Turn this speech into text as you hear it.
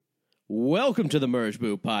Welcome to the Merge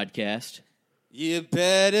Boo podcast. You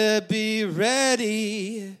better be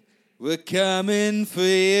ready. We're coming for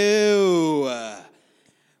you.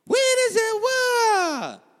 Where does it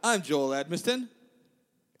war? I'm Joel Edmiston.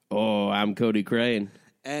 Oh, I'm Cody Crane.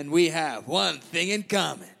 And we have one thing in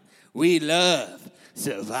common. We love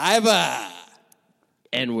Survivor.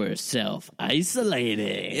 And we're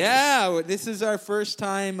self-isolating. Yeah, this is our first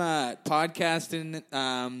time podcasting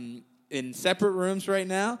in separate rooms right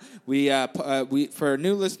now. We for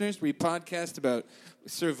new listeners, we podcast about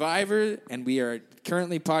Survivor, and we are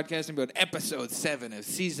currently podcasting about episode 7 of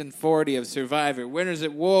season 40 of Survivor, Winners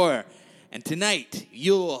at War. And tonight,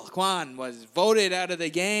 Yul Kwon was voted out of the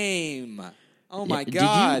game. Oh my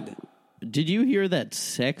God. Did you hear that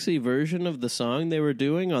sexy version of the song they were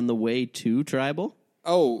doing on the way to Tribal?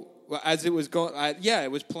 Oh, well, as it was going,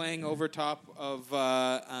 it was playing over top of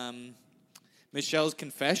Michelle's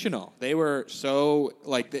confessional. They were so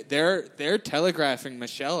they're telegraphing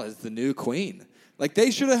Michelle as the new queen. Like they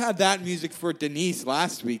should have had that music for Denise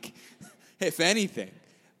last week, if anything.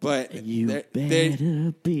 But you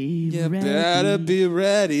better be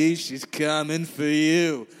ready. She's coming for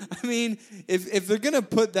you. I mean, if they're gonna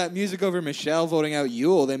put that music over Michelle voting out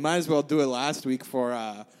Yul, they might as well do it last week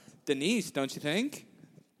for Denise, don't you think?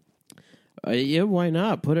 Yeah, why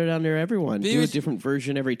not? Put it on there, everyone. Do a different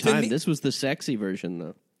version every time. This was the sexy version,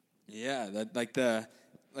 though. Yeah, like the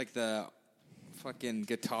fucking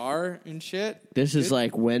guitar and shit. This is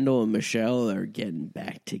like Wendell and Michelle are getting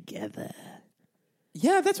back together.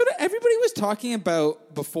 Yeah, that's what everybody was talking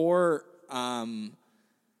about before the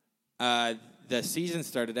season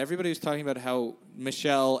started. Everybody was talking about how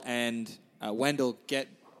Michelle and Wendell get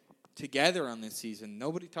together on this season.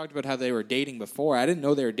 Nobody talked about how they were dating before. I didn't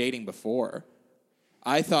know they were dating before.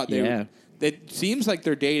 I thought they were. It seems like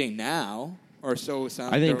they're dating now, or so.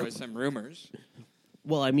 There was some rumors.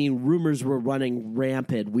 Well, I mean, rumors were running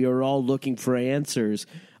rampant. We were all looking for answers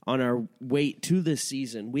on our way to this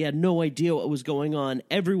season. We had no idea what was going on.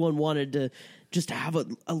 Everyone wanted to just have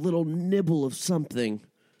a little nibble of something,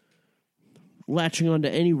 latching onto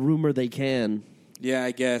any rumor they can. Yeah,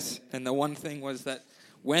 I guess. And the one thing was that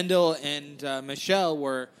Wendell and Michelle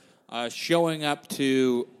were showing up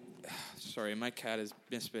to... Sorry, my cat is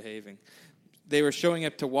misbehaving. They were showing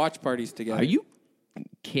up to watch parties together. Are you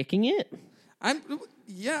kicking it? I'm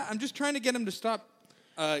just trying to get him to stop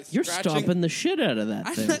You're scratching. stomping the shit out of that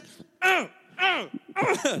thing.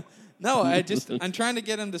 No, I'm trying to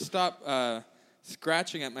get him to stop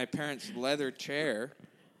scratching at my parents' leather chair.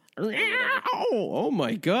 Oh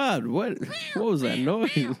my God! What was that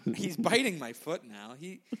noise? He's biting my foot now.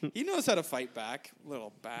 He knows how to fight back,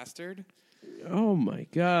 little bastard. Oh my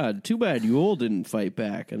God! Too bad Yul didn't fight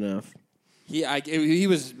back enough. He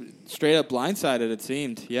was straight up blindsided. It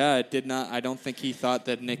seemed. Yeah, it did not. I don't think he thought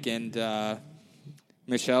that Nick and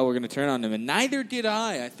Michelle were going to turn on him, and neither did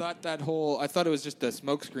I. I thought it was just a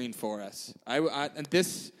smokescreen for us. And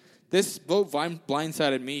this vote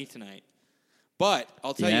blindsided me tonight. But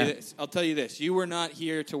I'll tell you this. You were not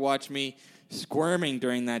here to watch me squirming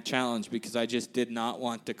during that challenge because I just did not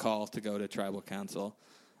want to call to go to tribal council.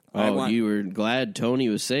 You were glad Tony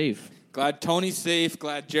was safe. Glad Tony's safe.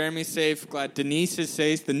 Glad Jeremy's safe. Glad Denise is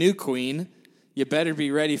safe. The new queen. You better be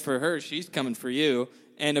ready for her. She's coming for you.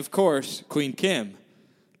 And, of course, Queen Kim.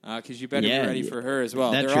 Because you better be ready for her as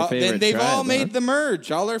well. That's your favorite they've tribe, all made the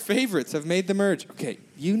merge. All our favorites have made the merge. Okay,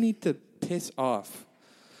 you need to piss off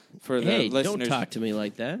for the listeners. Don't talk to me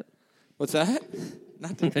like that. What's that?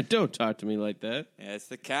 Don't talk to me like that. Yeah, it's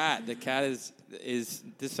the cat. The cat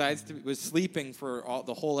was sleeping for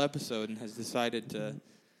the whole episode and has decided to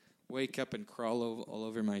wake up and crawl all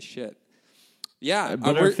over my shit. Yeah,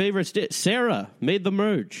 but our favorites did. Sarah made the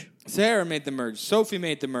merge. Sarah made the merge. Sophie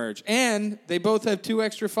made the merge. And they both have 2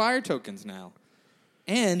 extra fire tokens now.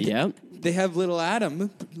 And they have little Adam,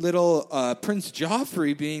 Prince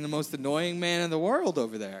Joffrey being the most annoying man in the world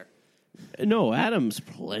over there. No, Adam's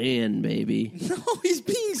playing, baby. No, he's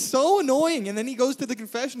being so annoying. And then he goes to the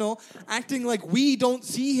confessional acting like we don't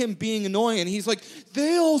see him being annoying. And he's like,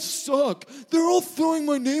 they all suck. They're all throwing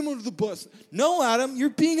my name under the bus. No, Adam,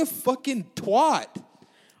 you're being a fucking twat.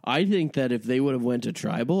 I think that if they would have went to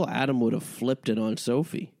tribal, Adam would have flipped it on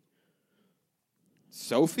Sophie.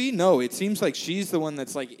 Sophie? No, it seems like she's the one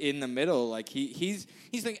that's like in the middle. Like he's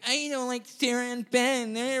like, I don't like Sarah and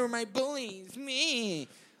Ben. They were my bullies. Me.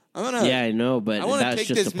 I know, but I want to take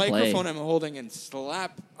this play. microphone I'm holding and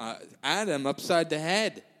slap Adam upside the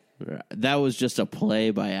head. That was just a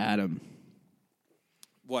play by Adam.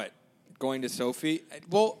 What? Going to Sophie?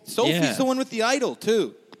 Well, Sophie's the one with the idol,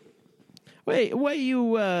 too. Wait,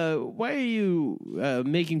 why are you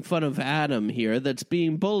making fun of Adam here that's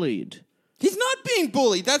being bullied? He's not being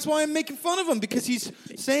bullied. That's why I'm making fun of him, because he's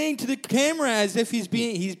saying to the camera as if he's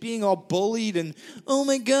being all bullied and, oh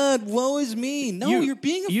my God, woe is me. No, you're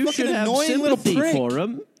being a fucking annoying little prick. You should have sympathy for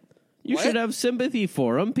him. You What? should have sympathy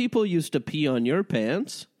for him. People used to pee on your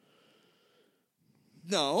pants.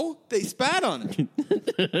 No, they spat on him.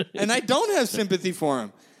 And I don't have sympathy for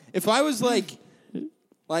him. If I was like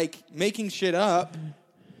making shit up,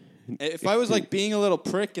 if I was like being a little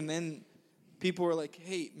prick and then people were like,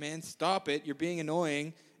 hey, man, stop it. You're being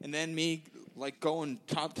annoying. And then me like going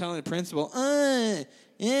telling the principal,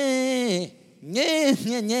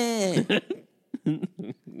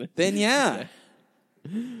 then yeah.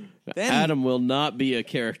 Then, Adam will not be a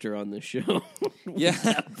character on the show. yeah.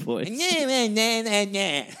 That voice.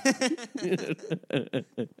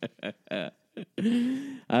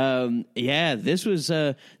 Yeah, this was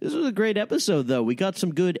a great episode, though. We got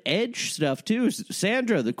some good Edge stuff too.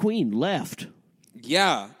 Sandra, the Queen, left.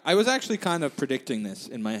 Yeah, I was actually kind of predicting this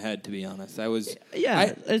in my head, to be honest.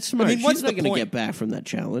 It's smart. I mean, what's She's not the going to point? get back from that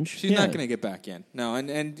challenge. She's not going to get back in. No,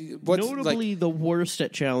 and what's notably the worst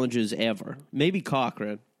at challenges ever. Maybe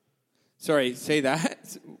Cochran. Sorry, say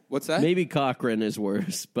that. What's that? Maybe Cochran is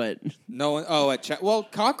worse, but No one. Oh, well,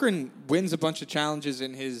 Cochran wins a bunch of challenges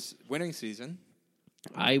in his winning season.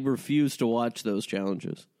 I refuse to watch those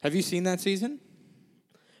challenges. Have you seen that season?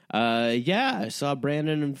 Yeah, I saw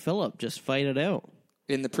Brandon and Phillip just fight it out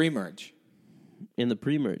In the pre-merge. in the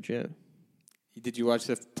pre-merge. Yeah. Did you watch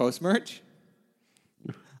the post-merge?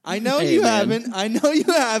 I know Hey, you man. haven't. I know you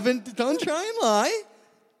haven't. Don't try and lie.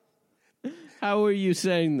 How are you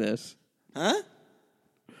saying this? Huh?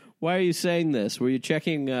 Why are you saying this? Were you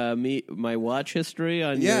checking my watch history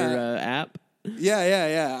on your app?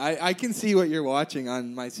 Yeah. I can see what you're watching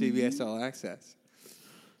on my CBS All Access.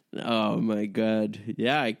 Oh my God!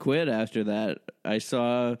 Yeah, I quit after that. I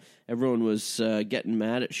saw everyone was getting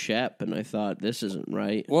mad at Shep, and I thought this isn't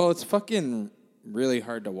right. Well, it's fucking really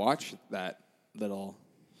hard to watch that little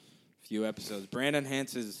few episodes. Brandon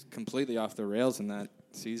Hance is completely off the rails in that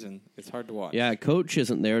season. It's hard to watch. Yeah, Coach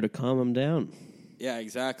isn't there to calm him down. Yeah,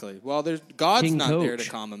 exactly. Well, God's King not Coach. there to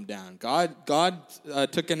calm him down. God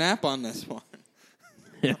took a nap on this one.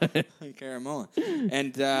 Caramoa.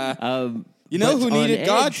 And you know but who needed on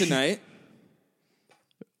God Edge- tonight?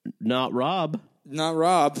 Not Rob. Not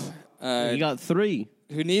Rob. He got 3.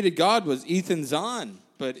 Who needed God was Ethan Zahn.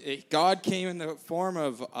 But God came in the form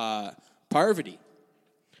of Parvati,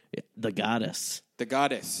 The goddess. the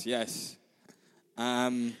goddess. Yes. We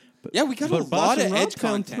got a But lot Boston of Rob Edge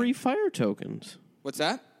found content. 3 fire tokens. What's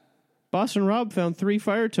that? Boston Rob found 3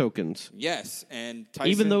 fire tokens. Yes, and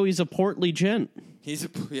Tyson, Even though he's a portly gent. he's a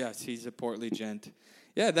portly gent.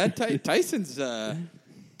 Yeah, that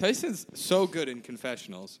Tyson's so good in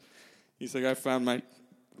confessionals. He's like, I found my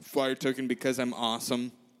fire token because I'm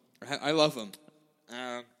awesome. I love him.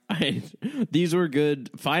 These were good.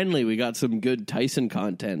 Finally, we got some good Tyson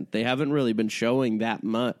content. They haven't really been showing that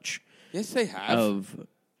much Yes, they have.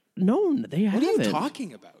 No, they haven't. What are you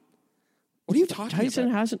talking about? What are you talking Tyson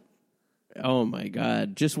about? hasn't. Oh my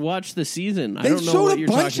God! Just watch the season. I They don't know showed what a you're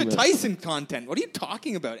bunch talking of about. Tyson content. What are you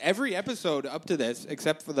talking about? Every episode up to this,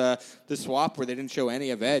 except for the swap where they didn't show any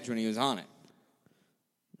of Edge when he was on it.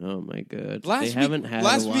 Oh my God! Last They week- haven't had a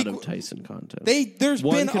last lot week- of Tyson content. There's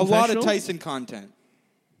One been a lot of confessional? Tyson content.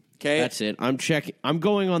 Okay, That's it. I'm checking. I'm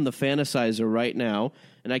going on the Fantasizer right now,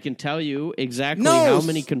 and I can tell you exactly no, how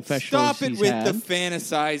many confessionals stop it he's with had. the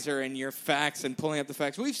fantasizer and your facts and pulling up the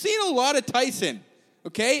facts. We've seen a lot of Tyson.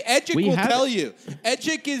 Okay, Edgic We will haven't- tell you.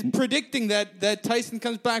 Edgic is predicting that Tyson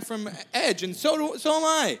comes back from Edge, and so am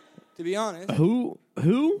I. To be honest, Who?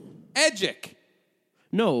 Edgic,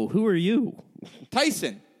 No. Who are you?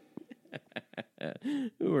 Tyson.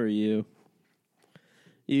 Who are you?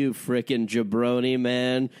 You frickin' jabroni,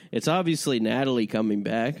 man. It's obviously Natalie coming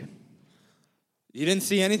back. You didn't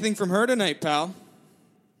see anything from her tonight, pal.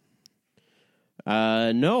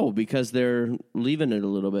 No, because they're leaving it a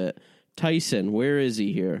little bit. Tyson, where is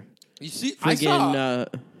he here? You see, I saw.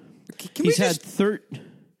 Can we He's had just?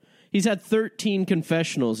 he's had 13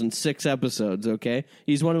 confessionals in 6 episodes, okay?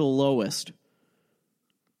 He's one of the lowest.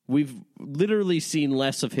 We've literally seen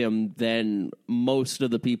less of him than most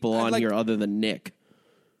of the people on here other than Nick.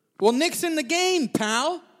 Well, Nick's in the game,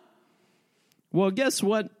 pal. Well, guess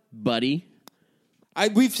what, buddy?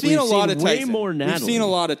 We've seen a lot seen of way Tyson. more We've Natalie. seen a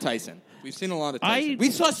lot of Tyson. We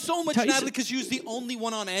saw so much Tyson- Natalie because she was the only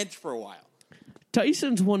one on Edge for a while.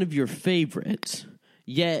 Tyson's one of your favorites,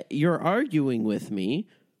 yet you're arguing with me.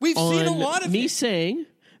 We've seen a lot of me it.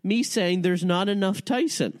 saying there's not enough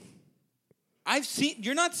Tyson. I've seen.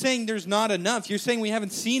 You're not saying there's not enough. You're saying we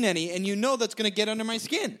haven't seen any, and you know that's going to get under my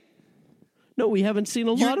skin. No, we haven't seen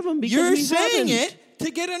a lot of them because you're we saying haven't. it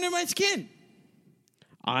to get under my skin.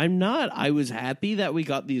 I'm not. I was happy that we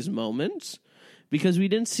got these moments because we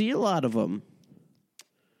didn't see a lot of them.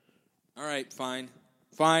 All right, fine.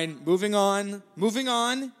 Moving on.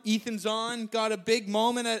 Ethan's on. Got a big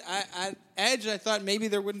moment at Edge. I thought maybe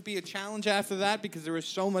there wouldn't be a challenge after that because there was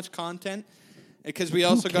so much content. Because we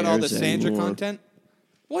also got all the Sandra anymore? content.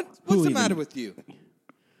 What's the matter with you?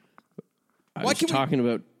 I was talking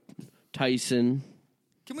about Tyson.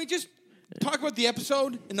 Can we just talk about the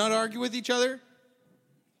episode and not argue with each other?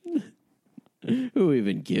 Who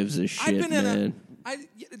even gives a shit, man?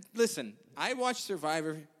 Listen, I watched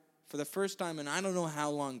Survivor for the first time, and I don't know how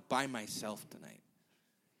long by myself tonight.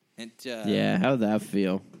 And yeah, how'd that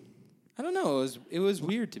feel? I don't know. It was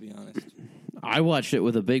weird, to be honest. I watched it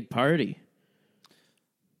with a big party.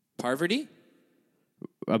 Parvati?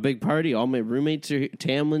 A big party. All my roommates are here.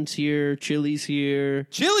 Tamlin's here. Chili's here.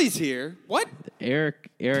 Chili's here? What?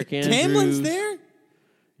 Eric Andrews. Tamlin's there?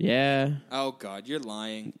 Yeah. Oh, God, you're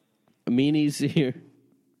lying. Amini's here.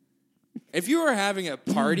 If you were having a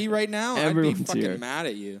party right now, Everyone's I'd be fucking here. mad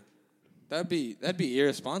at you. That'd be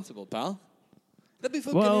irresponsible, pal. That'd be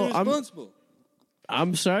fucking irresponsible.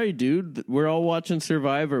 I'm sorry, dude. We're all watching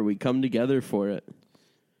Survivor. We come together for it.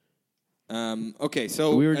 Okay,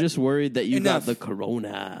 so we were just worried that you enough. got the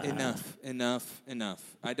corona. Enough.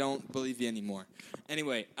 I don't believe you anymore.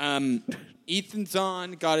 Anyway, Ethan's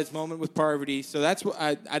on, got his moment with Parvati. So that's what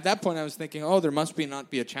at that point I was thinking, oh, there must not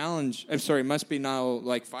be a challenge. I'm sorry, must be now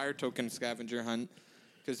like fire token scavenger hunt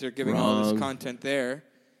because they're giving all this content there.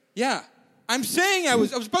 Yeah, I'm saying I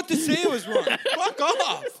was about to say I was wrong. Fuck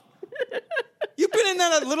off. You've been in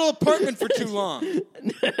that little apartment for too long,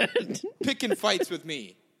 picking fights with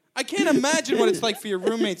me. I can't imagine what it's like for your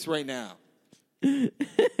roommates right now.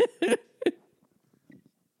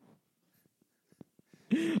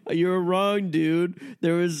 You're wrong, dude.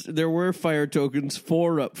 There were fire tokens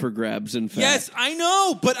 4 up for grabs. In fact, yes, I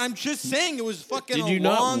know, but I'm just saying it was fucking Did you a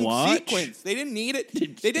not long watch? sequence. They didn't need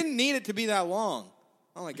it. They didn't need it to be that long.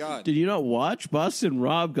 Oh my God! Did you not watch? Boston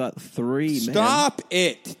Rob got 3. Man. Stop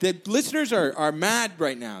it! The listeners are mad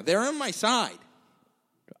right now. They're on my side.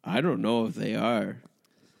 I don't know if they are.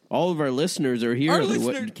 All of our listeners are here.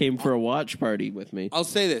 They came for a watch party with me. I'll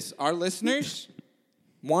say this: our listeners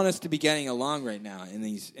want us to be getting along right now in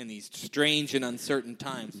these strange and uncertain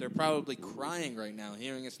times. They're probably crying right now,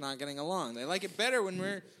 hearing us not getting along. They like it better when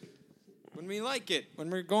we like it,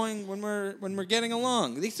 when we're getting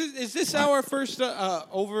along. Is this how our first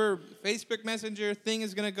over Facebook Messenger thing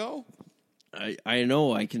is going to go? I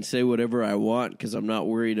know I can say whatever I want because I'm not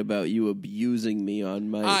worried about you abusing me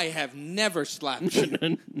on my... I have never slapped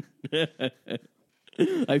you.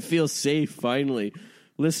 I feel safe, finally.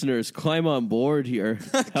 Listeners, climb on board here.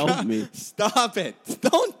 Help me. Stop it.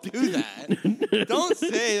 Don't do that. Don't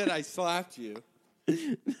say that I slapped you.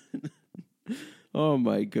 Oh,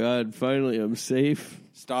 my God. Finally, I'm safe.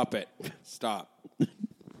 Stop it. Stop.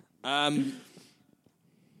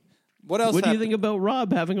 What else? What do you think about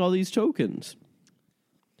Rob having all these tokens?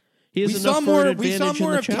 He has we enough saw for an more. We advantage saw more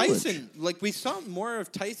in the of challenge. Tyson. Like we saw more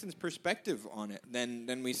of Tyson's perspective on it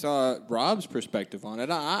than we saw Rob's perspective on it.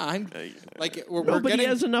 I'm like we're but getting he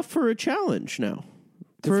has enough for a challenge now.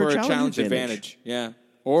 for a challenge advantage. Yeah.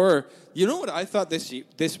 Or you know what I thought this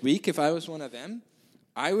week? If I was one of them,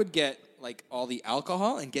 I would get like all the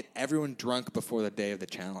alcohol and get everyone drunk before the day of the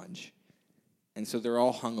challenge, and so they're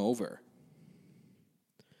all hungover.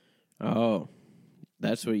 Oh,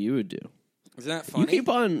 that's what you would do. Isn't that funny?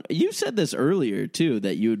 You said this earlier too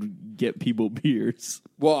that you would get people beers.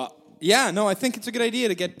 Well, yeah, no, I think it's a good idea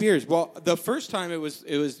to get beers. Well, the first time it was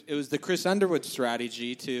the Chris Underwood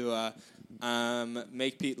strategy to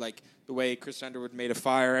make people like the way Chris Underwood made a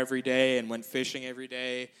fire every day and went fishing every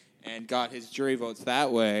day and got his jury votes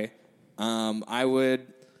that way. I would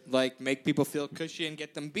like make people feel cushy and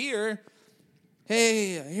get them beer.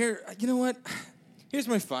 Hey, here, you know what? Here's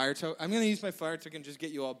my fire token. I'm going to use my fire token and just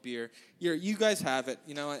get you all beer. Here, you guys have it.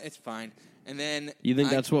 You know what? It's fine. And then You think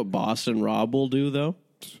that's what Boston Rob will do, though?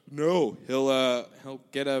 No, he'll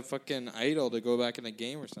get a fucking idol to go back in the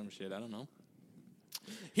game or some shit. I don't know.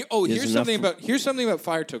 Here's something about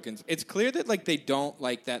fire tokens. It's clear that like they don't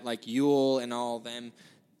like that like Yule and all them.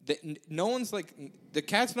 No one's like the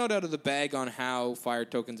cat's not out of the bag on how fire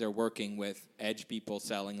tokens are working with Edge people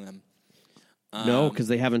selling them. No, because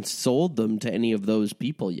they haven't sold them to any of those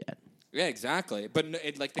people yet. Yeah, exactly. But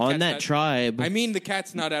like the on cat's that tribe. I mean, the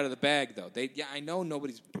cat's not out of the bag though. I know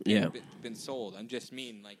nobody's been sold. I'm just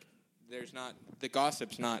mean like there's not the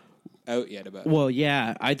gossip's not out yet about it. Well,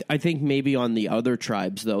 yeah, I think maybe on the other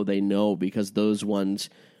tribes though they know because those ones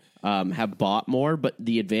have bought more, but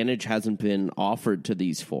the advantage hasn't been offered to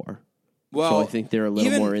these 4. Well, So I think they're a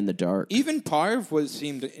little more in the dark. Even Parv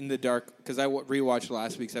seemed in the dark because I rewatched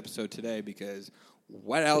last week's episode today because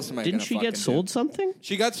what else am I going to Didn't she get sold something?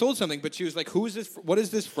 She got sold something, but she was like, "Who is this? What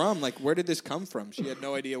is this from? Like, where did this come from?" She had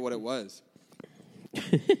no idea what it was.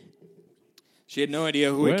 She had no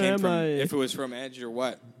idea who it came from, if it was from Edge or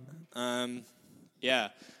what. Yeah.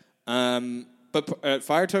 But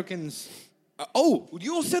Fire Tokens...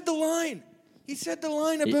 Yule said the line. He said the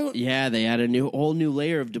line about... Yeah, they add a whole new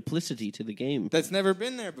layer of duplicity to the game. That's never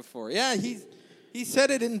been there before. Yeah, he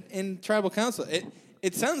said it in Tribal Council.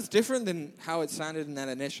 It sounds different than how it sounded in that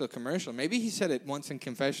initial commercial. Maybe he said it once in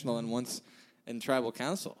Confessional and once in Tribal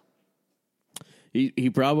Council. He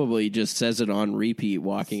probably just says it on repeat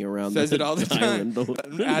walking around. Says it all the time.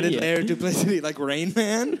 Added layer of duplicity like Rain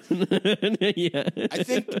Man. Yeah. I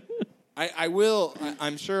think I will.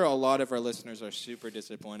 I'm sure a lot of our listeners are super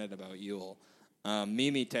disappointed about Yule.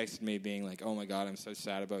 Mimi texted me being like, "Oh my God, I'm so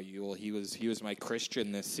sad about Yule. He was my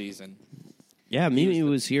Christian this season." Yeah, Mimi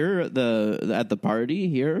was here at the party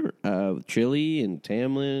here, Chili and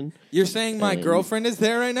Tamlin. You're saying my girlfriend is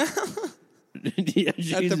there right now? Yeah,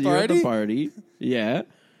 she's at the here party? at the party. Yeah.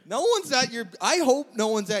 No one's at your. I hope no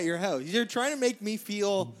one's at your house. You're trying to make me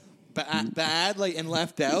feel bad, like and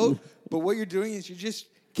left out. But what you're doing is you're just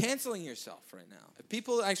canceling yourself right now. If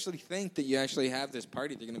people actually think that you actually have this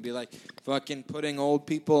party, they're going to be like fucking putting old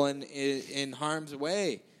people in harm's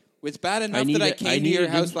way. It's bad enough that I came to your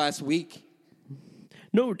house last week.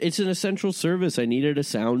 No, it's an essential service. I needed a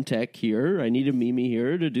sound tech here. I needed Mimi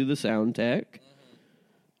here to do the sound tech.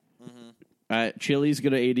 Chili's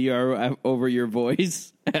going to ADR over your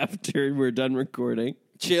voice after we're done recording.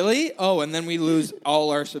 Chili? Oh, and then we lose all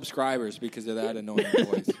our subscribers because of that annoying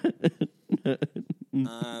voice.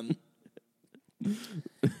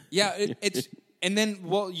 Yeah, it's... And then,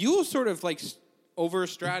 Yule sort of, like,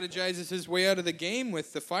 over-strategizes his way out of the game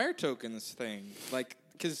with the Fire Tokens thing. Like,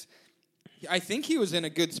 because... I think he was in a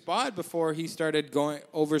good spot before he started going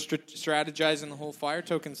over strategizing the whole Fire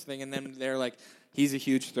Tokens thing, and then they're like, he's a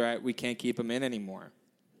huge threat. We can't keep him in anymore.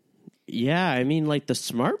 Yeah, I mean, like, the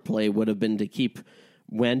smart play would have been to keep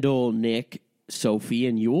Wendell, Nick, Sophie,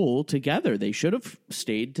 and Yule together. They should have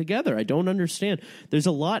stayed together. I don't understand. There's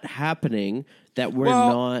a lot happening that we're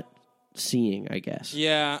not seeing, I guess.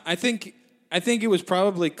 Yeah, I think it was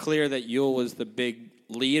probably clear that Yule was the big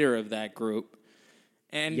leader of that group.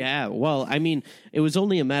 And yeah, well, I mean, it was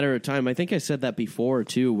only a matter of time. I think I said that before,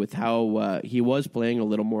 too, with how he was playing a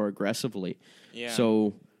little more aggressively. Yeah.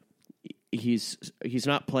 So he's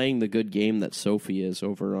not playing the good game that Sophie is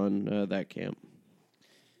over on that camp.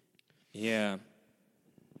 Yeah.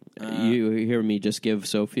 You hear me just give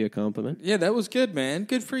Sophie a compliment? Yeah, that was good, man.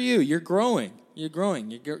 Good for you. You're growing. You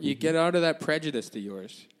get out of that prejudice to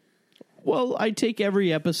yours. Well, I take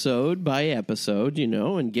every episode by episode,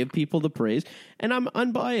 and give people the praise. And I'm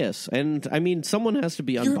unbiased. And, I mean, someone has to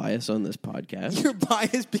be unbiased on this podcast. You're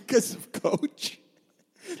biased because of Coach?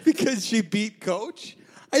 Because she beat Coach?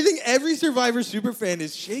 I think every Survivor superfan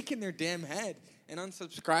is shaking their damn head and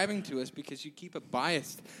unsubscribing to us because you keep it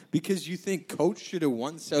biased. Because you think Coach should have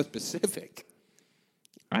won South Pacific.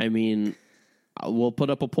 I mean, we'll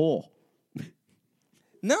put up a poll.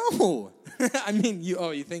 No. I mean,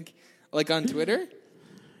 you think... Like on Twitter?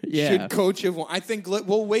 Yeah. Should Coach have won? I think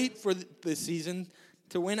we'll wait for the season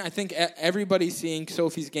to win. I think everybody's seeing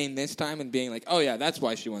Sophie's game this time and being like, oh, yeah, that's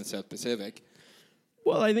why she won South Pacific.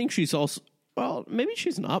 Well, I think she's also... Well, maybe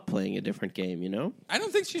she's not playing a different game, I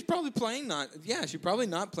don't think she's probably playing she's probably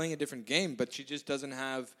not playing a different game, but she just doesn't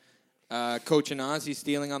have Coach and Ozzy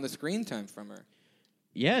stealing on the screen time from her.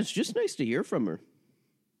 Yeah, it's just nice to hear from her.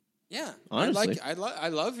 Yeah. Honestly. I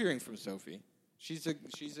love hearing from Sophie. She's a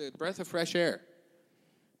breath of fresh air.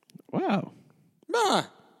 Wow. Ma.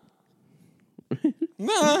 And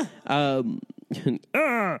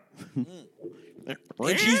she's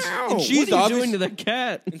what are you doing to the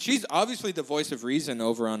cat? And she's obviously the voice of reason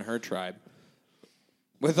over on her tribe.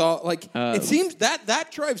 With all it seems that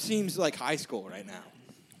tribe seems like high school right now,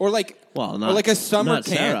 or like or like a summer camp.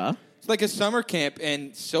 Sarah. It's like a summer camp,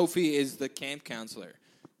 and Sophie is the camp counselor.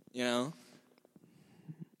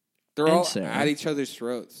 They're all Sarah. at each other's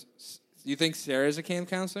throats. You think Sarah's a camp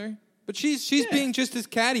counselor? But she's being just as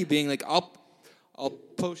catty, being like, I'll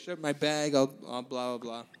post up my bag, I'll blah blah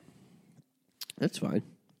blah. That's fine.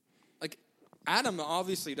 Like Adam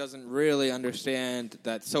obviously doesn't really understand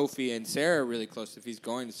that Sophie and Sarah are really close. If he's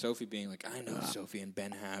going to Sophie, being like, I know Sophie and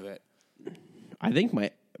Ben have it. I think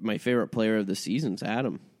my favorite player of the season's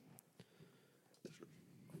Adam.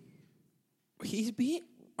 he's being.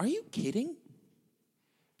 Are you kidding?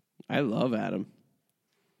 I love Adam.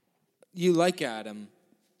 You like Adam,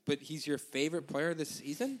 but he's your favorite player this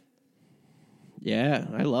season? Yeah,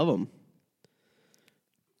 I love him.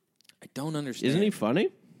 I don't understand. Isn't he funny?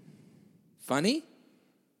 Funny?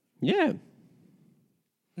 Yeah.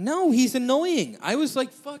 No, he's annoying. I was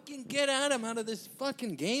like, fucking get Adam out of this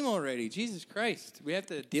fucking game already. Jesus Christ. We have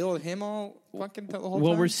to deal with him all fucking the whole time?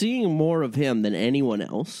 Well, we're seeing more of him than anyone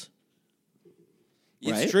else.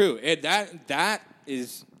 It's right? true. That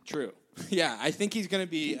is true. Yeah, I think he's going to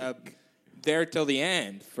be there till the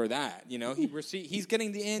end for that. You know, he's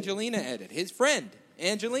getting the Angelina edit. His friend,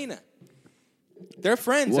 Angelina. They're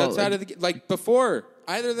friends outside of the... Like, before,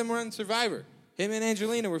 either of them were on Survivor. Him and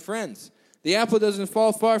Angelina were friends. The apple doesn't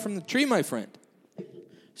fall far from the tree, my friend.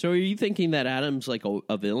 So are you thinking that Adam's like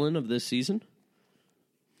a villain of this season?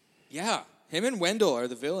 Yeah. Him and Wendell are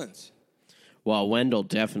the villains. Well, Wendell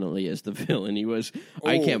definitely is the villain. He was...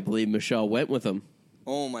 I can't believe Michelle went with him.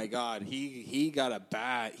 Oh, my God. He's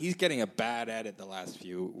getting a bad edit the last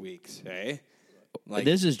few weeks, eh? Like,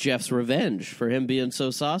 this is Jeff's revenge for him being so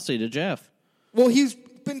saucy to Jeff. Well, he's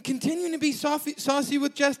been continuing to be saucy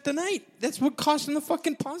with Jeff tonight. That's what cost him the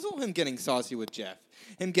fucking puzzle, him getting saucy with Jeff.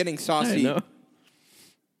 Him getting saucy. I know.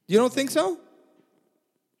 You don't think so?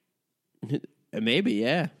 Maybe,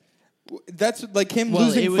 yeah. That's like him Well,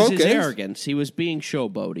 losing it was focus. his arrogance. He was being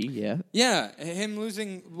showboaty, yeah. Yeah, him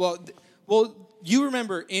losing... Well, you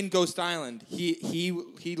remember in Ghost Island,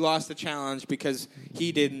 he lost the challenge because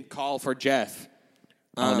he didn't call for Jeff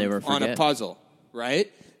I'll never forget. on a puzzle, right?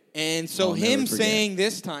 And so him saying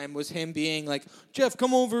this time was him being like, Jeff,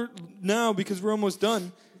 come over now because we're almost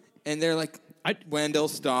done. And they're like, Wendell,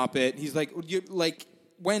 stop it. He's like,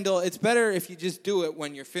 Wendell, it's better if you just do it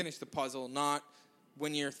when you're finished the puzzle, not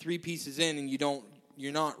when you're 3 pieces in and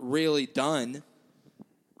you're not really done.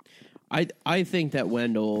 I think that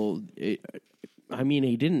Wendell...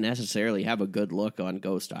 he didn't necessarily have a good look on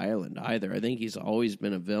Ghost Island either. I think he's always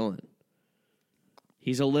been a villain.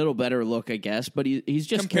 He's a little better look, I guess, but he's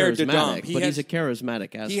just compared charismatic. To Dom. He's a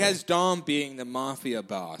charismatic asshole. He has Dom being the mafia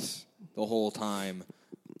boss the whole time.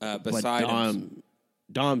 Beside him,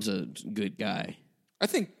 Dom's a good guy. I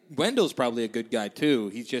think Wendell's probably a good guy too.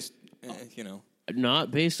 He's just, not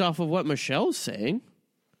based off of what Michelle's saying.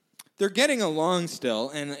 They're getting along still,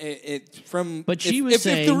 and it's from. But she was if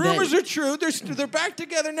saying the rumors are true, they're back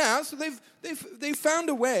together now. So they've found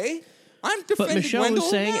a way. I'm defending But Michelle Wendell was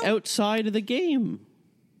saying now. outside of the game.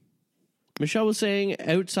 Michelle was saying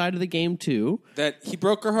outside of the game, too. That he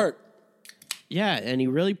broke her heart. Yeah, and he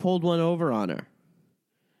really pulled one over on her.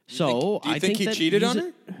 Do you think he cheated on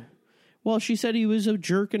her? Well, she said he was a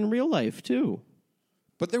jerk in real life, too.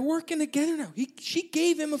 But they're working together now. She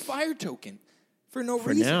gave him a fire token for no For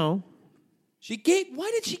reason. now.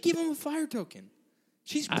 Why did she give him a fire token?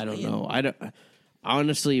 She's brilliant. I don't know.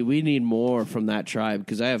 Honestly, we need more from that tribe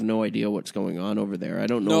because I have no idea what's going on over there. I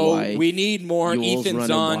don't know why. No, we need more Yule's Ethan running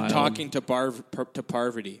Zahn wild. talking to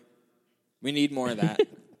Parvati. We need more of that.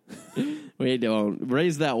 We don't.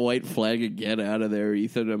 Raise that white flag and get out of there,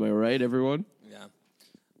 Ethan. Am I right, everyone? Yeah.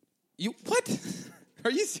 You what?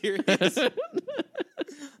 Are you serious?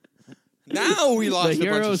 Now we lost a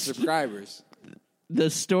bunch of subscribers.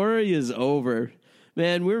 The story is over.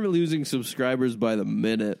 Man, we're losing subscribers by the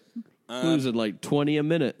minute. Losing like 20 a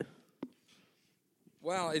minute.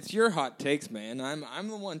 Well, it's your hot takes, man. I'm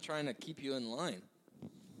the one trying to keep you in line.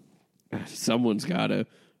 Someone's got to.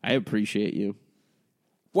 I appreciate you.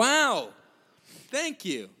 Wow. Thank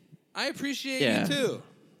you. I appreciate you too.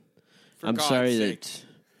 I'm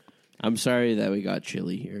sorry that we got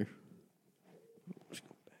chilly here.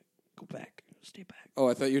 Go back. Stay back. Oh,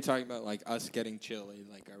 I thought you were talking about like us getting chilly,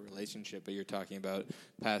 like our relationship, but you're talking about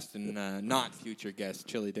past and not future guest,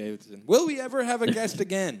 Chili Davidson. Will we ever have a guest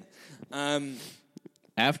again?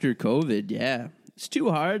 After COVID, yeah. It's too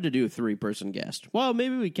hard to do a 3-person guest. Well,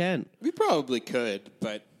 maybe we can. We probably could,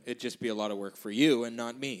 but it'd just be a lot of work for you and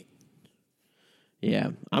not me.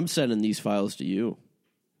 Yeah, I'm sending these files to you.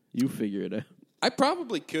 You figure it out. I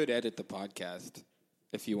probably could edit the podcast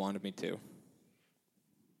if you wanted me to.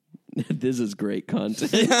 This is great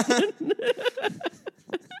content.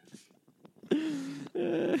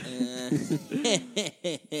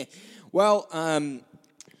 Well,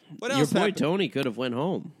 what else? Your boy happened? Tony could have went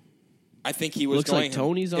home. I think he was Looks going like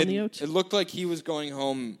Tony's on the outs. It looked like he was going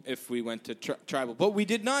home if we went to Tribal. But we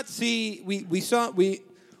did not see...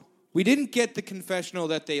 We didn't get the confessional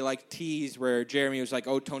that they like teased where Jeremy was like,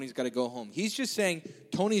 oh, Tony's got to go home. He's just saying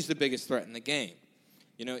Tony's the biggest threat in the game.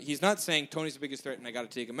 You know, he's not saying Tony's the biggest threat and I got to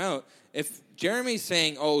take him out. If Jeremy's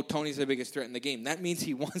saying, oh, Tony's the biggest threat in the game, that means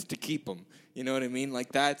he wants to keep him. You know what I mean?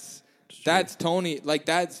 Like, that's That's Tony. Like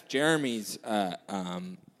that's Jeremy's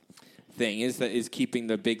thing is keeping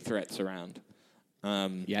the big threats around.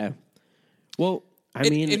 Yeah. Well, I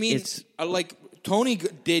mean, it's like Tony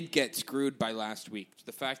did get screwed by last week.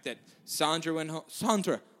 The fact that Sandra went home,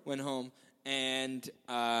 and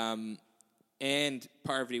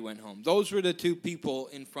Parvati went home. Those were the two people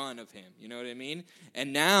in front of him. You know what I mean?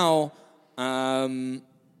 And now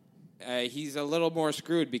he's a little more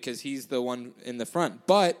screwed because he's the one in the front.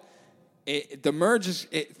 But the merge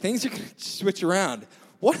things are going to switch around.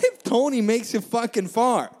 What if Tony makes it fucking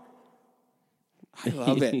far? I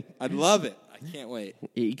love it. I'd love it. I can't wait.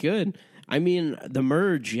 He could. I mean, the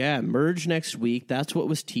merge next week. That's what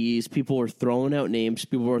was teased. People were throwing out names.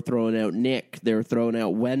 People were throwing out Nick. They were throwing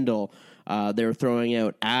out Wendell. They were throwing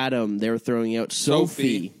out Adam. They were throwing out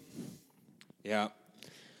Sophie. Yeah.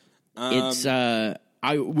 We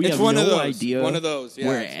have no idea one of those, yeah,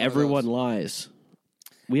 where everyone lies.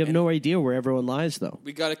 We have no idea where everyone lies, though.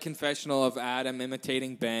 We got a confessional of Adam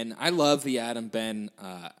imitating Ben. I love the Adam-Ben.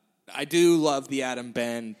 I do love the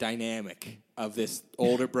Adam-Ben dynamic of this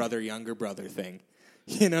older brother, younger brother thing.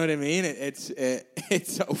 You know what I mean? It's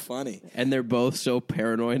so funny. And they're both so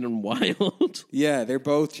paranoid and wild. Yeah, they're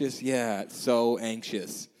both just, so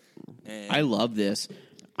anxious. And I love this.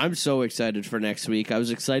 I'm so excited for next week. I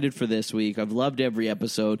was excited for this week. I've loved every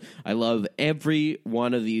episode. I love every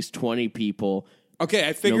one of these 20 people. Okay,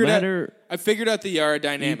 I figured out the Yara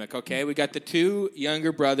dynamic, okay? We got the two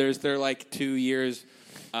younger brothers. They're like 2 years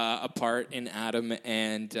apart in Adam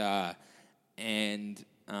and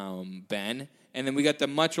Ben. And then we got the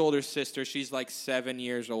much older sister. She's like 7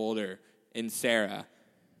 years older in Sarah.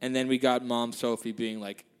 And then we got Mom Sophie being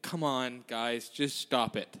like, come on, guys, just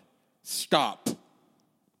stop it. Stop.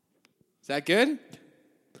 Is that good?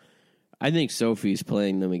 I think Sophie's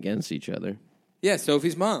playing them against each other. Yeah,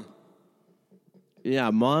 Sophie's mom.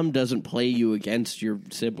 Yeah, mom doesn't play you against your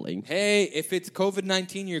sibling. Hey, if it's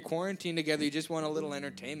COVID-19, you're quarantined together, you just want a little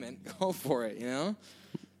entertainment, go for it, you know?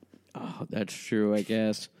 Oh, that's true, I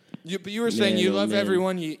guess. But you were saying you love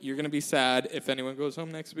everyone. You're going to be sad if anyone goes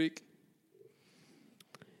home next week?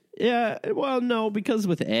 Yeah, well, no, because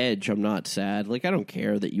with Edge, I'm not sad. Like, I don't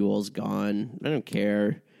care that Yuel's gone. I don't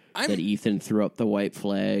care that Ethan threw up the white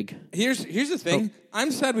flag. Here's the thing.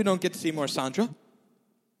 I'm sad we don't get to see more Sandra.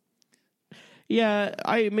 Yeah,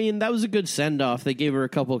 I mean, that was a good send-off. They gave her a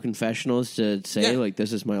couple of confessionals to say, like,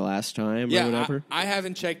 this is my last time or whatever. I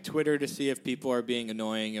haven't checked Twitter to see if people are being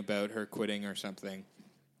annoying about her quitting or something.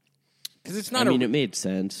 Because it's not it made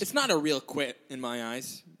sense. It's not a real quit in my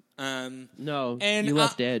eyes. No, and you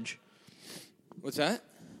left Edge. What's that?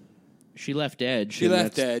 She left Edge. She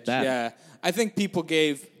left Edge, yeah. I think people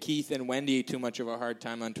gave Keith and Wendy too much of a hard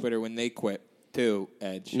time on Twitter when they quit, too,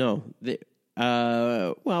 Edge. No,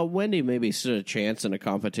 well, Wendy maybe stood a chance in a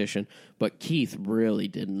competition, but Keith really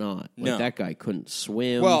did not. Like, that guy couldn't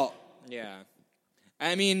swim. Well, yeah.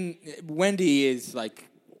 I mean, Wendy is like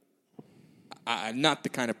not the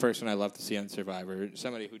kind of person I love to see on Survivor.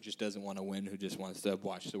 Somebody who just doesn't want to win, who just wants to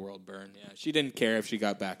watch the world burn. Yeah, she didn't care if she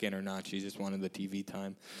got back in or not. She just wanted the TV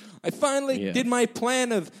time. I finally did my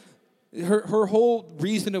plan of her whole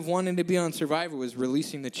reason of wanting to be on Survivor was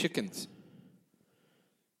releasing the chickens.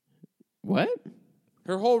 What?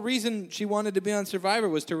 Her whole reason she wanted to be on Survivor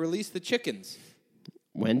was to release the chickens.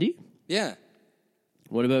 Wendy? Yeah.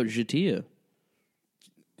 What about J'Tia?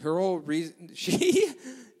 Her whole reason...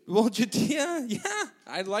 Well, J'Tia, yeah.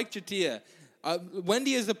 I like J'Tia.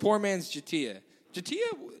 Wendy is the poor man's J'Tia. J'Tia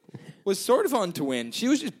was sort of on to win. She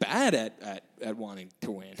was just bad at wanting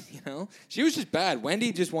to win, you know? She was just bad.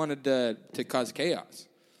 Wendy just wanted to cause chaos.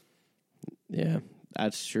 Yeah,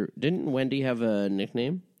 that's true. Didn't Wendy have a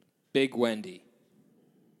nickname? Big Wendy.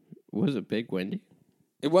 Was it Big Wendy?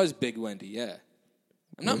 It was Big Wendy, yeah.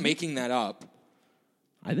 I'm not making that up.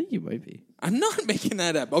 I think you might be. I'm not making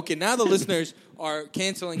that up. Okay, now the listeners are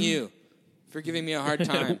canceling you for giving me a hard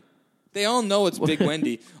time. They all know it's Big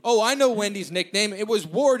Wendy. Oh, I know Wendy's nickname. It was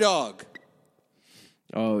War Dog.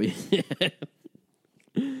 Oh, yeah.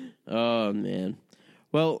 Oh, man.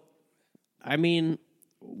 Well, I mean,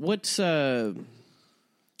 what's...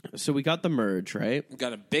 So we got the merge, right? We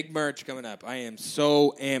got a big merge coming up. I am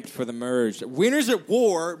so amped for the merge. Winners at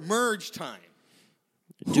War, merge time.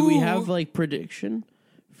 Do we have, like, prediction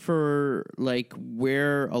for, like,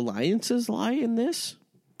 where alliances lie in this?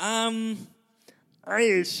 I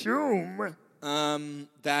assume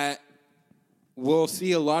that we'll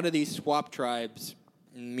see a lot of these swap tribes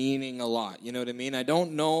meaning a lot. You know what I mean? I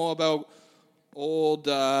don't know about old,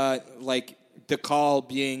 like, Dakal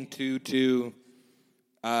being 2-2.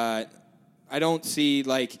 I don't see,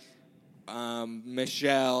 like,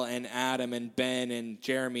 Michelle and Adam and Ben and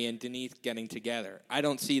Jeremy and Denise getting together. I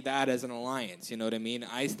don't see that as an alliance. You know what I mean?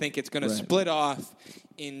 I think it's going to split off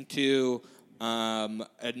into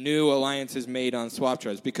a new alliance is made on Swap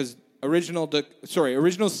Tribes because original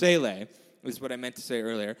Sele is what I meant to say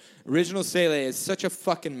earlier. Original Sele is such a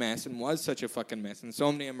fucking mess and was such a fucking mess, and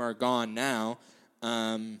so many of them are gone now.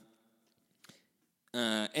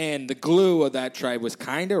 And the glue of that tribe was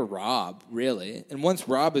kind of Rob, really. And once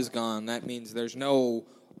Rob is gone, that means there's no...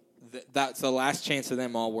 that's the last chance of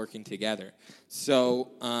them all working together.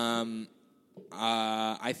 So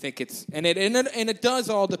I think it's... And it does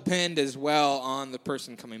all depend as well on the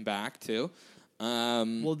person coming back, too.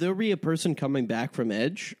 Will there be a person coming back from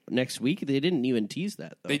Edge next week? They didn't even tease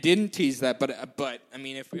that, though. They didn't tease that, but I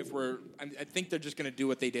mean, if we're... I think they're just going to do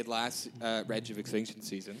what they did last Reg of Extinction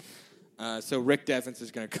season. So Rick Devens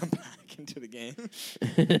is going to come back into the game.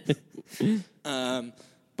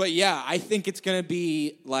 But yeah, I think it's going to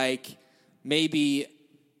be like maybe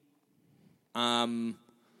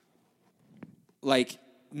like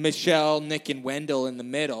Michelle, Nick, and Wendell in the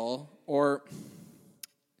middle, or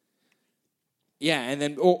yeah, and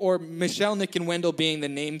then or Michelle, Nick, and Wendell being the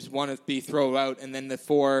names want to be thrown out, and then the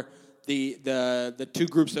two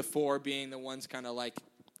groups of four being the ones kind of like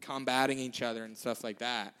combating each other and stuff like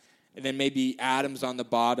that. And then maybe Adam's on the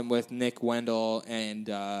bottom with Nick, Wendell, and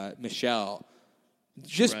Michelle.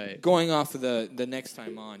 Just going off of the next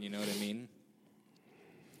time on, you know what I mean?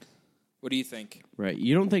 What do you think? Right.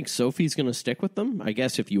 You don't think Sophie's going to stick with them? I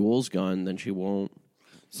guess if Yule's gone, then she won't.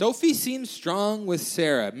 Sophie seems strong with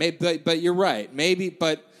Sarah. Maybe, but you're right. Maybe,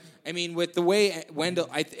 but, I mean, with the way Wendell...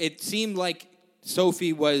 it seemed like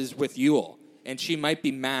Sophie was with Yule, and she might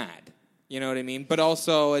be mad. You know what I mean? But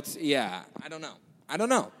also, it's... Yeah, I don't know.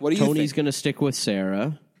 What do you think? Tony's going to stick with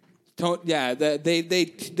Sarah. Yeah, they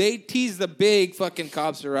tease the big fucking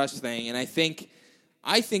Cops R Us thing, and I think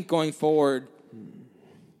going forward,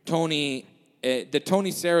 the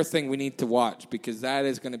Tony Sarah thing we need to watch because that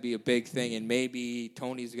is going to be a big thing, and maybe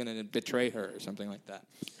Tony's going to betray her or something like that.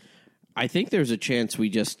 I think there's a chance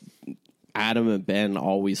Adam and Ben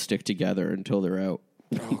always stick together until they're out.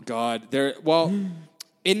 Oh God,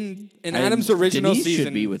 in Adam's original Denise season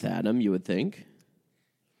should be with Adam, you would think.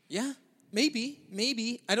 Yeah, maybe.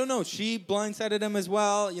 I don't know. She blindsided him as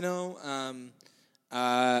well, you know.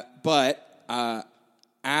 But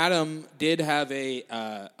Adam did have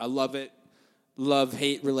a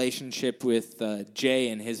love-hate relationship with Jay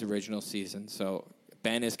in his original season. So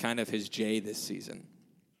Ben is kind of his Jay this season.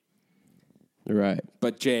 Right.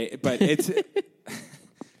 But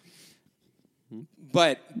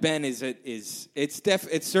Ben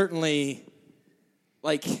it's certainly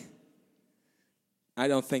like... I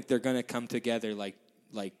don't think they're going to come together like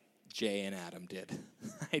Jay and Adam did.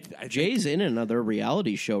 I Jay's in another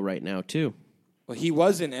reality show right now, too. Well, he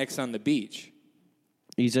was in X on the Beach.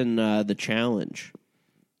 He's in The Challenge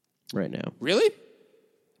right now. Really?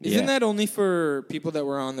 Isn't that only for people that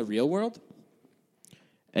were on The Real World?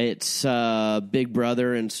 It's Big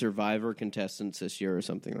Brother and Survivor contestants this year or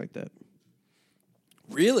something like that.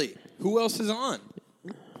 Really? Who else is on?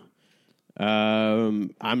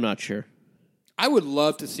 I'm not sure. I would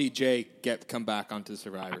love to see Jay come back onto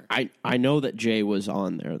Survivor. I know that Jay was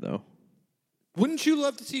on there, though. Wouldn't you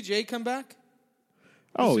love to see Jay come back?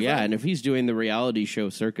 Oh, yeah, and if he's doing the reality show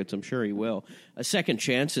circuits, I'm sure he will. A Second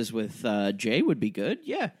Chances with Jay would be good.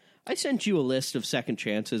 Yeah, I sent you a list of Second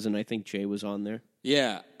Chances, and I think Jay was on there.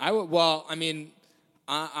 Yeah, I was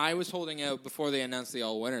holding out before they announced the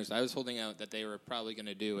All Winners. I was holding out that they were probably going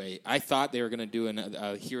to do I thought they were going to do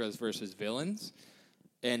a Heroes versus Villains.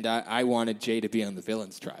 And I wanted Jay to be on the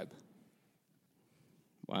Villains tribe.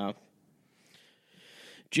 Wow.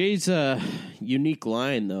 Jay's a unique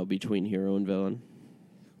line, though, between hero and villain.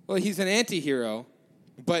 Well, he's an anti-hero,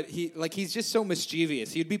 but he's just so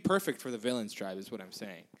mischievous. He'd be perfect for the Villains tribe, is what I'm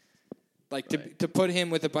saying. Like, to put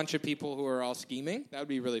him with a bunch of people who are all scheming, that would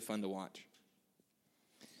be really fun to watch.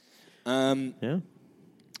 Yeah.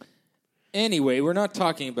 Anyway, we're not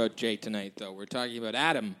talking about Jay tonight, though. We're talking about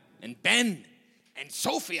Adam and Ben. And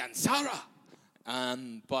Sophie and Sarah.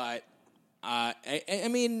 But, I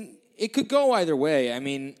mean, it could go either way. I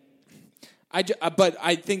mean, but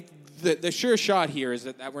I think the sure shot here is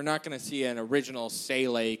that we're not going to see an original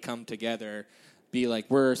Sele come together, be like,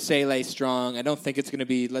 we're Sele strong. I don't think it's going to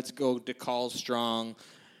be, let's go DeCall strong.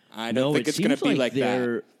 I don't think it's going to be like that.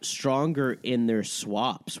 They're stronger in their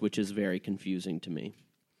swaps, which is very confusing to me.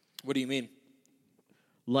 What do you mean?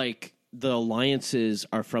 Like, the alliances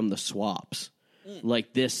are from the swaps.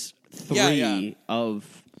 Like this three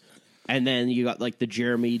of, and then you got like the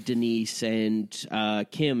Jeremy, Denise, and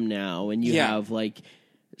Kim now, and you have like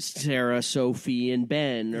Sarah, Sophie, and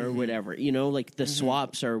Ben or whatever. You know, like the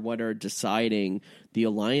swaps are what are deciding the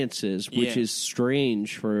alliances, which is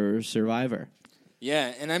strange for Survivor.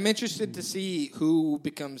 Yeah, and I'm interested to see who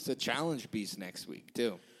becomes the challenge beast next week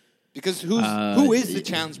too, because who is the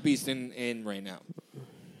challenge beast in right now?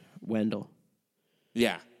 Wendell.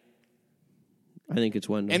 Yeah, I think it's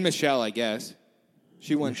Wendell. and Michelle, I guess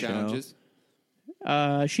she won Michelle.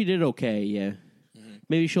 challenges. She did okay. Yeah,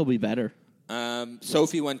 maybe she'll be better.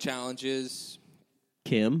 Sophie won challenges.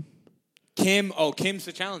 Kim, Kim's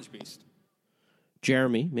the challenge beast.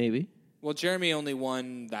 Jeremy, maybe. Well, Jeremy only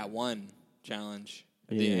won that one challenge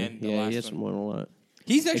at the Yeah, end. The yeah, last he hasn't one. won a lot.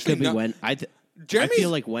 He's It actually could be not. I Jeremy's- feel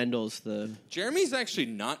like Wendell's the. Jeremy's actually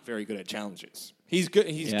not very good at challenges. He's good.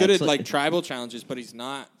 He's Yeah, good it's at like- like tribal challenges, but he's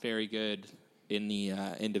not very good in the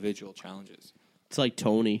individual challenges. It's like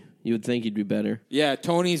Tony. You would think he'd be better. Yeah,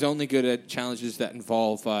 Tony's only good at challenges that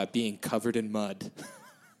involve being covered in mud.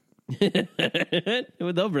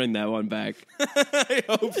 They'll bring that one back. I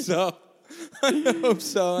hope so. I hope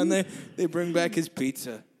so. And they bring back his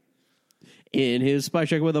pizza. In his spy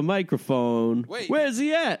check with a microphone. Wait. Where's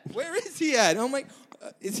he at? Where is he at? Oh my!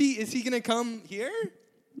 Is he gonna come here?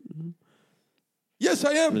 Yes,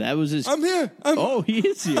 I am. That was his. I'm here. Oh, he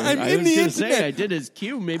is here. I'm I in was the gonna say internet. I did his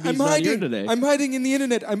cue. Maybe I'm he's not here hiding. today. I'm hiding in the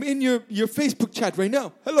internet. I'm in your Facebook chat right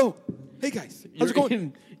now. Hello. Hey guys. How's it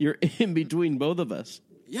going? You're in between both of us.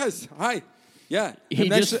 Yes. Hi. Yeah. He I'm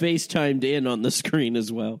just actually- FaceTimed in on the screen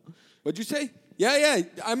as well. What'd you say? Yeah.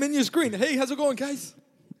 I'm in your screen. Hey, how's it going, guys?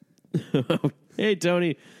 Hey,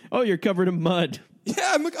 Tony. Oh, you're covered in mud.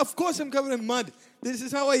 Yeah, of course I'm covered in mud. This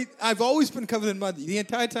is how I've always been covered in mud. The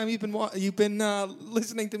entire time you've been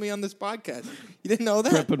listening to me on this podcast. You didn't know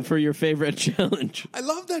that? Prepping for your favorite challenge. I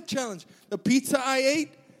love that challenge. The pizza I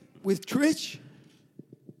ate with Trish.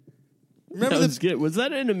 Remember That was good. Was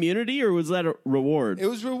that an immunity or was that a reward? It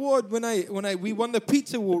was reward when we won the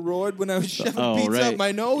pizza reward when I was shoving pizza right. up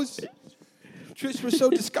my nose. Trish was so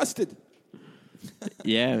disgusted.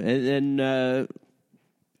 Yeah, and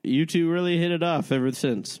you two really hit it off ever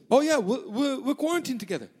since. Oh yeah, we're quarantined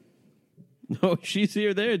together. Oh, she's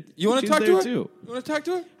here there. You want to She's talk to there her? too. You want to talk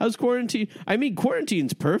to her? How's quarantine? I mean,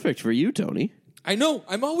 quarantine's perfect for you, Tony. I know.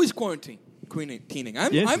 I'm always quarantining.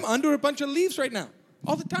 Yeah. I'm under a bunch of leaves right now,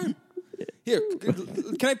 all the time. Here,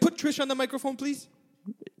 can I put Trish on the microphone, please?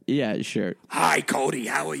 Yeah, sure. Hi, Cody.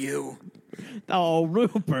 How are you? Oh,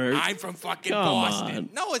 Rupert. I'm from fucking Come Boston. on.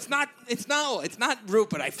 No, it's not. It's not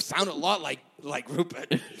Rupert. I sound a lot like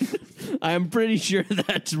Rupert. I'm pretty sure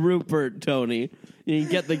that's Rupert, Tony. You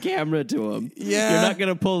can get the camera to him. Yeah. You're not going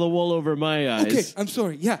to pull the wool over my eyes. Okay, I'm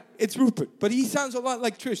sorry. Yeah, it's Rupert, but he sounds a lot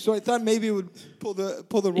like Trish, so I thought maybe it would pull the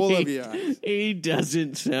roll over your eyes. He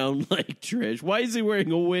doesn't sound like Trish. Why is he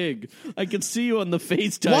wearing a wig? I can see you on the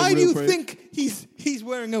FaceTime, Why do you Rupert. think he's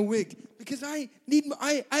wearing a wig? Because I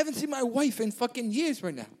haven't seen my wife in fucking years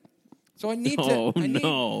right now, so I need Oh, to. I need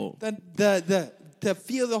no. to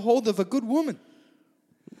feel the hold of a good woman.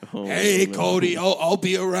 Oh, Hey, no. Cody, I'll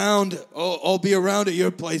be around. I'll be around at your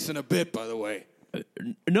place in a bit. By the way.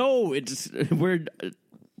 No, it's we're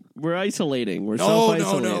isolating. We're No.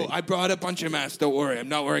 self-isolating. I brought a bunch of masks. Don't worry. I'm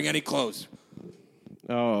not wearing any clothes.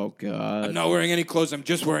 Oh I'm God! not wearing any clothes. I'm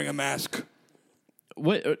just wearing a mask.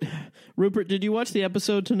 What, Rupert? Did you watch the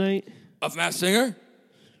episode tonight? Of Masked Singer?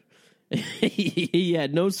 Yeah,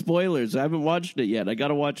 no spoilers. I haven't watched it yet. I got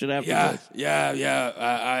to watch it after Yeah, this.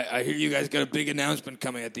 yeah. I hear you guys got a big announcement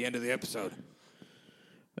coming at the end of the episode.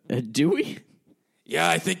 Do we? Yeah,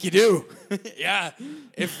 I think you do. Yeah,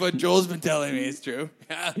 if what Joel's been telling me is true.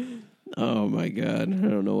 Yeah. Oh my God! I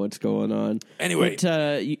don't know what's going on. Anyway.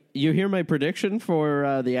 But, you hear my prediction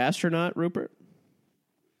for the astronaut, Rupert?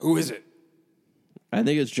 Who is it? I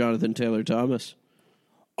think it's Jonathan Taylor Thomas.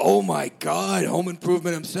 Oh my God, Home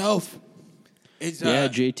Improvement himself. It's, Yeah,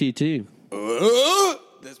 JTT.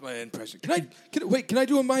 that's my impression. Can I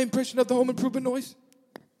do my impression of the Home Improvement noise?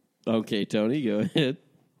 Okay, Tony, go ahead.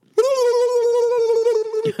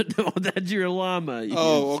 No, that's your llama.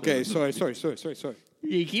 Oh, okay. Sorry.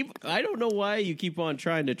 You keep. I don't know why you keep on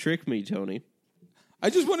trying to trick me, Tony. I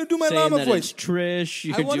just want to do my Saying llama that voice. it's Trish.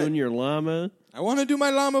 You're wanna- doing your llama. I want to do my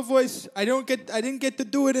llama voice. I didn't get to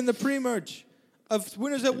do it in the pre-merge of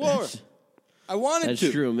Winners at War. I wanted That's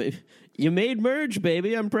to. true. You made merge,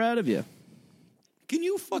 baby. I'm proud of you. Can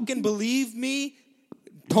you fucking believe me?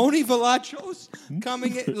 Tony Velachos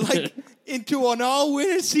coming into an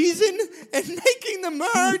all-winner season and making the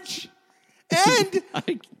merge. And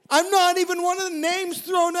I'm not even one of the names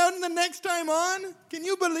thrown out in the next time on. Can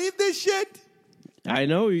you believe this shit? I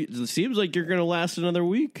know. It seems like you're going to last another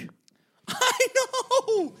week. I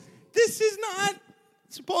know. This is not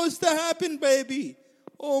supposed to happen, baby.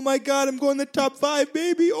 Oh my God, I'm going to the top 5,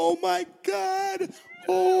 baby. Oh my God.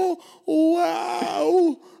 Oh,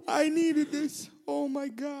 wow. I needed this. Oh my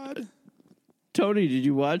God. Tony, did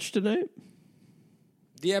you watch tonight?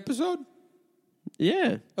 The episode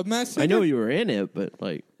Yeah. of Masked Singer? I know you were in it, but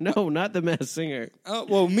no, not the Masked Singer.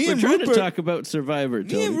 Well, me We're and trying Rupert to talk about Survivor,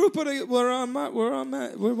 Tony. Me and Rupert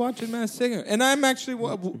we're watching Masked Singer, and I'm actually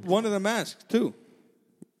one of the masks too.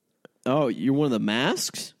 Oh, you're one of the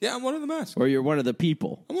masks? Yeah, I'm one of the masks. Or you're one of the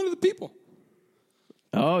people? I'm one of the people.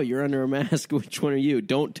 Oh, you're under a mask. Which one are you?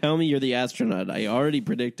 Don't tell me you're the astronaut. I already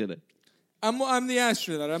predicted it. I'm the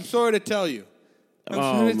astronaut. I'm sorry to tell you. I'm Oh,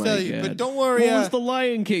 sorry to my tell you, God. but don't worry. What was the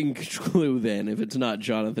Lion King clue then, if it's not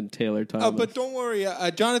Jonathan Taylor Thomas? But don't worry.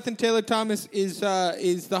 Jonathan Taylor Thomas is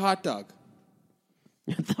the hot dog.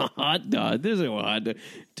 The hot dog. There's a hot dog.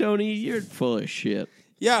 Tony, you're full of shit.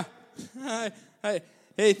 Yeah.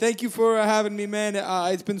 Hey, thank you for having me, man.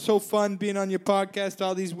 It's been so fun being on your podcast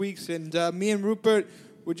all these weeks, and me and Rupert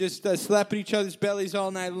were just slapping each other's bellies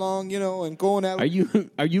all night long, and going out. Are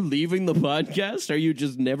you leaving the podcast? Are you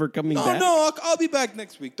just never coming back? No, I'll be back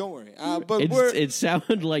next week. Don't worry. But it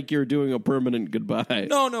sounded like you're doing a permanent goodbye.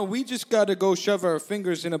 No, we just got to go shove our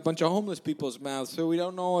fingers in a bunch of homeless people's mouths, so we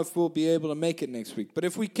don't know if we'll be able to make it next week. But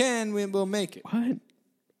if we can, we'll make it. What?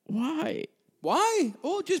 Why? Why?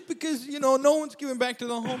 Oh, just because, no one's giving back to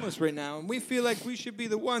the homeless right now, and we feel like we should be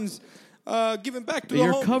the ones giving back to the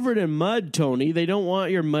homeless. You're covered in mud, Tony. They don't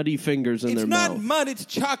want your muddy fingers in their mouth. It's not mud, it's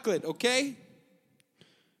chocolate, okay?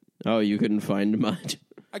 Oh, you couldn't find mud.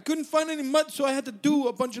 I couldn't find any mud, so I had to do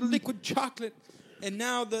a bunch of liquid chocolate, and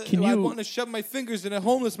now I want to shove my fingers in a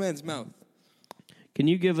homeless man's mouth. Can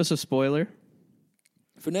you give us a spoiler?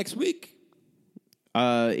 For next week?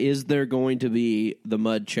 Is there going to be the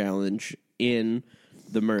mud challenge in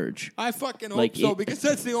the merge? I fucking hope so, because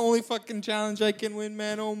that's the only fucking challenge I can win,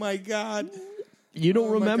 man. Oh, my God. You don't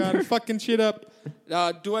remember? My God, I'm fucking shit up.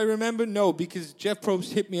 Do I remember? No, because Jeff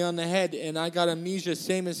Probst hit me on the head, and I got amnesia,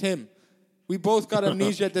 same as him. We both got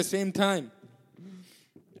amnesia at the same time.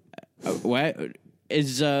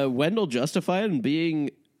 Is Wendell justified in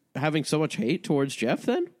having so much hate towards Jeff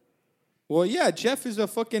then? Well, yeah, Jeff is a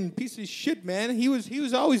fucking piece of shit, man. He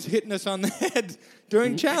was always hitting us on the head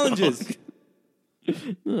during challenges.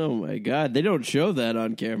 Oh, my God. They don't show that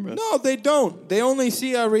on camera. No, they don't. They only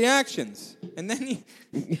see our reactions. And then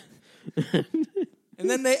and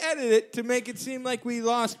then they edit it to make it seem like we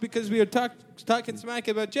lost because we were talking smack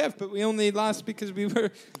about Jeff, but we only lost because we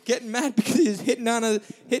were getting mad because he was hitting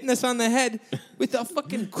us on the head with a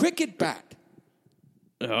fucking cricket bat.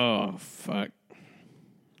 Oh, fuck.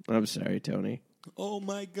 I'm sorry, Tony. Oh,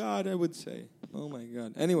 my God, I would say. Oh, my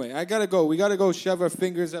God. Anyway, I got to go. We got to go shove our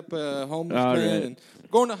fingers up a homeless man. Right. And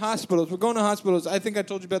going to hospitals. We're going to hospitals. I think I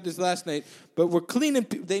told you about this last night. But we're cleaning.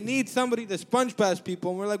 They need somebody to sponge bath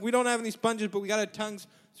people. And we're like, we don't have any sponges, but we got our tongues.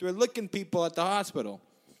 So we're licking people at the hospital.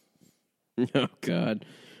 Oh, God.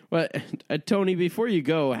 Well, Tony, before you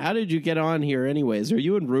go, how did you get on here anyways? Are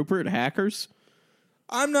you and Rupert hackers?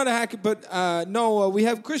 I'm not a hacker, but no, we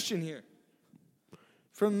have Christian here.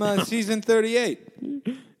 From season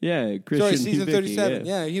 38. Yeah, Christian. Sorry, season Hubicki, 37.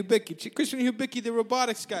 Yeah, Hubicki. Christian Hubicki, the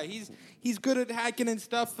robotics guy. He's good at hacking and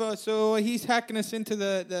stuff. So he's hacking us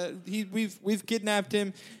into we've kidnapped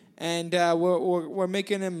him, and we're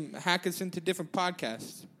making him hack us into different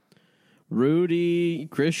podcasts. Rudy,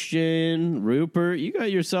 Christian, Rupert, you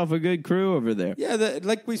got yourself a good crew over there. Yeah,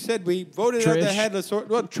 like we said, we voted out the headless horse.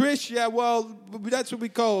 Well, Trish, yeah, well, that's what we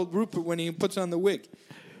call Rupert when he puts on the wig.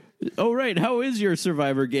 Oh, right. How is your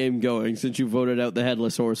Survivor game going since you voted out the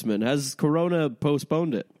Headless Horseman? Has Corona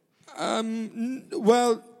postponed it?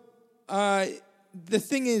 Well, the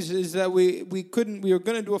thing is that we couldn't. We were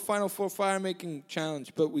going to do a Final Four fire making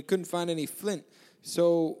challenge, but we couldn't find any flint,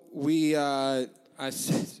 so we set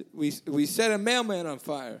a mailman on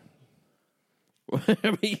fire.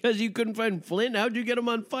 Because you couldn't find flint? How'd you get him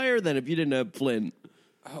on fire then if you didn't have flint?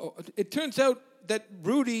 Oh, it turns out that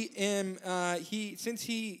Rudy, since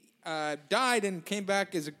he died and came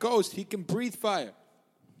back as a ghost, he can breathe fire.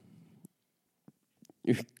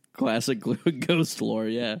 Classic ghost lore,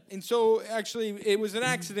 yeah. And so, actually, it was an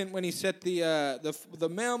accident when he set the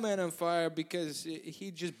mailman on fire because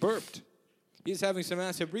he just burped. He's having some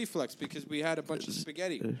acid reflux because we had a bunch of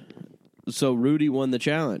spaghetti. So Rudy won the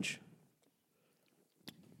challenge.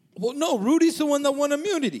 Well, no, Rudy's the one that won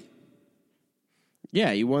immunity.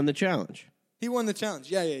 Yeah, he won the challenge. He won the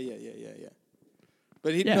challenge. Yeah.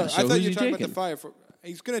 But so I thought you were talking taking? about the fire.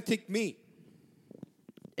 He's going to take me.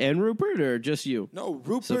 And Rupert, or just you? No,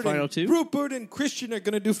 Rupert. So final two? Rupert and Christian are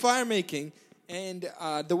going to do fire making, and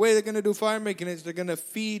the way they're going to do fire making is they're going to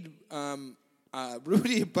feed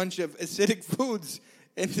Rudy a bunch of acidic foods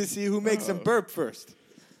and to see who makes them burp first.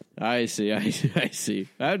 I see. I see.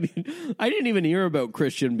 I didn't even hear about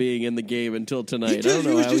Christian being in the game until tonight. I don't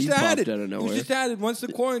know how he popped out of He nowhere. was just added. Once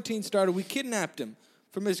the quarantine started, we kidnapped him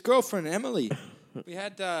from his girlfriend, Emily. We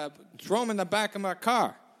had to throw him in the back of my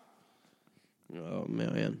car. Oh,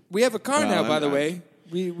 man. We have a car now, by the way.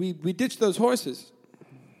 We ditched those horses.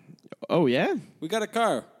 Oh, yeah? We got a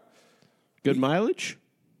car. Good mileage?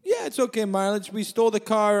 Yeah, it's okay mileage. We stole the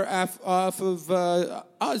car off of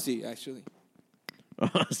Ozzy, actually.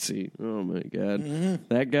 Ozzy. Oh, my God.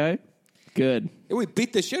 That guy? Good. Yeah, we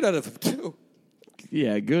beat the shit out of him, too.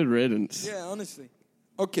 Yeah, good riddance. Yeah, honestly.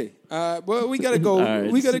 Okay. Well, we gotta go.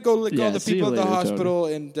 right, We gotta go lick all the see you people at the later, hospital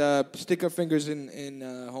and stick our fingers in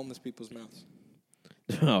homeless people's mouths.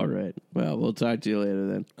 All right. Well, we'll talk to you later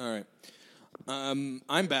then. All right.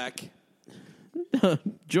 I'm back.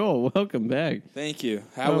 Joel, welcome back. Thank you.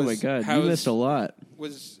 My God. You missed a lot.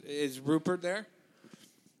 Is Rupert there?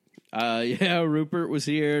 Yeah, Rupert was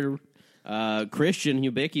here. Christian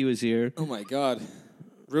Hubicki was here. Oh my God.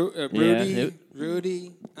 Rudy.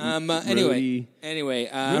 Rudy. Anyway.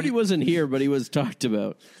 Rudy wasn't here, but he was talked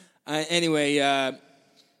about. Anyway, I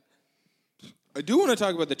do want to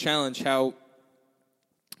talk about the challenge. How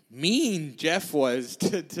mean Jeff was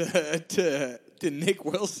to Nick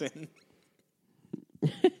Wilson.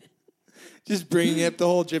 Just bringing up the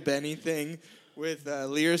whole Jabeni thing with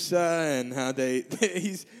Lirsa and how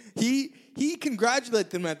he congratulated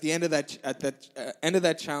them at the end of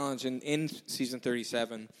that challenge in season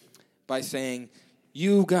 37 by saying,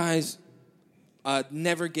 "You guys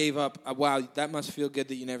never gave up. Wow, that must feel good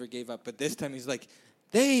that you never gave up." But this time he's like,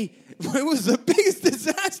 it was the biggest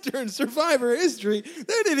disaster in Survivor history.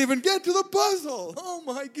 They didn't even get to the puzzle. Oh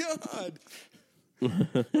my God.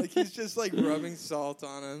 Like he's just like rubbing salt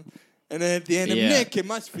on him. And then at the end of Nick, it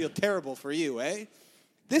must feel terrible for you, eh?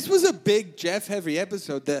 This was a big Jeff-heavy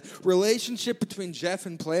episode. The relationship between Jeff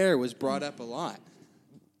and Blair was brought up a lot.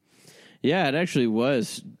 Yeah, it actually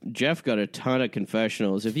was. Jeff got a ton of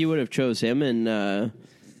confessionals. If you would have chose him in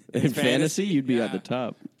fantasy, you'd be at the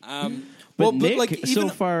top. But Nick, so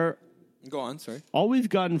far... Go on, sorry. All we've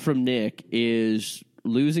gotten from Nick is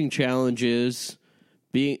losing challenges,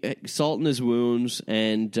 being salt in his wounds,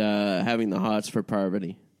 and having the hots for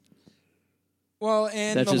Parvati. Well,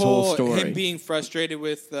 and that's the his whole story. Him being frustrated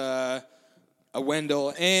with a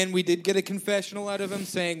Wendell, and we did get a confessional out of him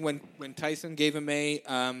saying when Tyson gave him a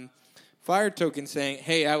fire token, saying,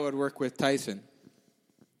 "Hey, I would work with Tyson."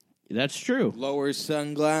 That's true. Lower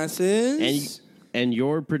sunglasses, and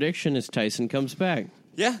your prediction is Tyson comes back.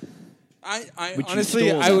 Yeah, I honestly,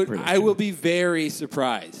 I will be very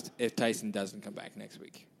surprised if Tyson doesn't come back next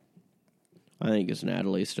week. I think it's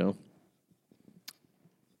Natalie still.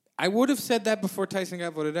 I would have said that before Tyson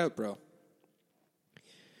got voted out, bro.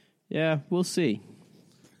 Yeah, we'll see.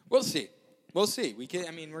 We'll see. We can.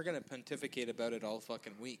 I mean, we're gonna pontificate about it all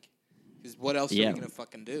fucking week. Because what else are we gonna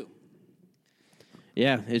fucking do?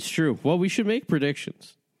 Yeah, it's true. Well, we should make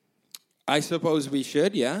predictions. I suppose we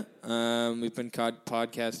should. Yeah. We've been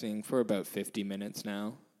podcasting for about 50 minutes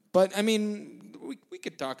now, but I mean, we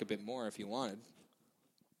could talk a bit more if you wanted.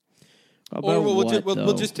 About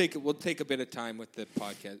we'll just take a bit of time with the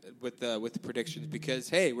podcast with the predictions because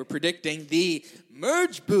hey, we're predicting the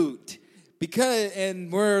merge boot and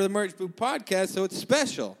we're the merge boot podcast, so it's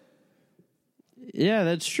special. Yeah,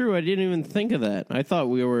 that's true. I didn't even think of that. I thought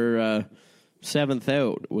we were Seventh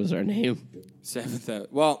Out was our name. Seventh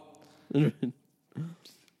Out. Well,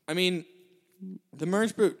 I mean, the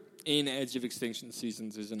merge boot in Edge of Extinction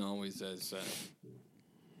seasons isn't always as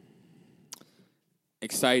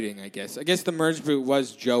exciting, I guess. I guess the merge boot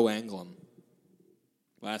was Joe Anglem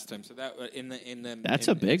last time. So that that's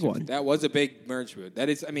a big one. That was a big merge boot. That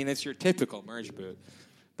is, I mean, it's your typical merge boot.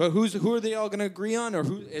 But who are they all going to agree on, or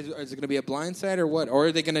is it going to be a blindside, or what? Or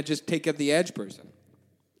are they going to just take up the Edge person?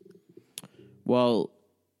 Well,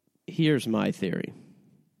 here's my theory.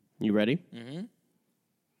 You ready? Mm-hmm.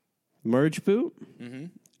 Merge boot. Mm-hmm.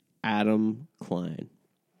 Adam Klein.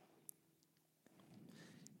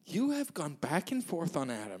 You have gone back and forth on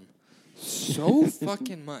Adam so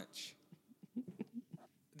fucking much.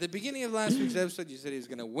 The beginning of last week's episode, you said he was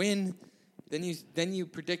going to win. Then you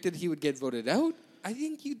predicted he would get voted out. I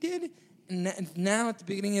think you did. And now at the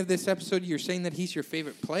beginning of this episode, you're saying that he's your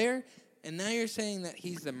favorite player. And now you're saying that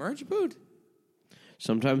he's the merge boot?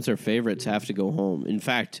 Sometimes our favorites have to go home. In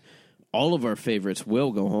fact, all of our favorites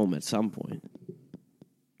will go home at some point.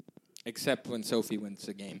 Except when Sophie wins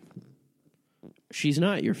the game. She's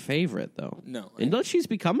not your favorite, though. No. Unless she's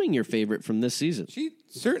becoming your favorite from this season. She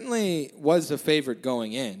certainly was a favorite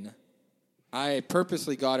going in. I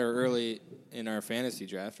purposely got her early in our fantasy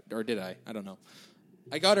draft. Or did I? I don't know.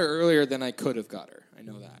 I got her earlier than I could have got her. I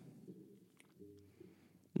know that.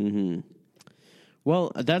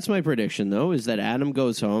 Well, that's my prediction, though, is that Adam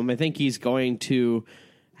goes home. I think he's going to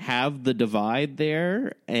have the divide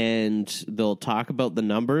there, and they'll talk about the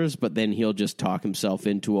numbers, but then he'll just talk himself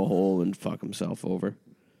into a hole and fuck himself over.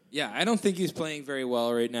 Yeah, I don't think he's playing very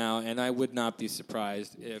well right now, and I would not be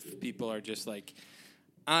surprised if people are just like,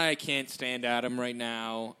 I can't stand Adam right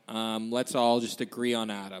now. Let's all just agree on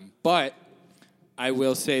Adam. But I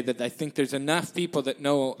will say that I think there's enough people that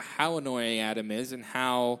know how annoying Adam is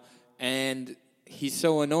and he's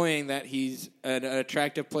so annoying that he's an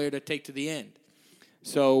attractive player to take to the end.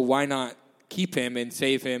 So why not keep him and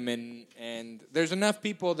save him? And there's enough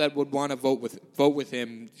people that would want to vote with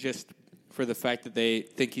him just for the fact that they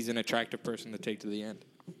think he's an attractive person to take to the end.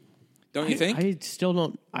 Don't you think? I still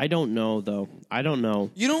don't. I don't know, though. I don't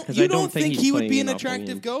know. You don't think he would be an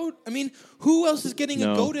attractive goat? I mean, who else is getting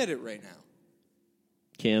a goat at it right now?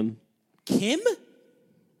 Kim?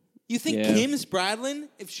 You think Kim Spradlin,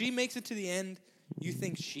 if she makes it to the end, you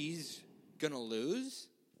think she's going to lose?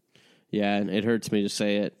 Yeah, and it hurts me to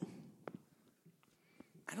say it.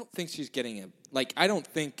 I don't think she's getting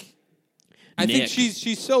I think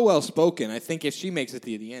she's so well spoken. I think if she makes it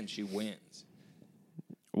to the end, she wins.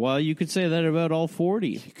 Well, you could say that about all 40.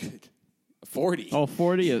 You could. 40. All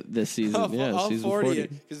 40 of this season. all season 40.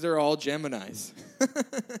 Because they're all Geminis.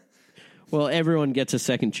 Well, everyone gets a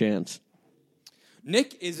second chance.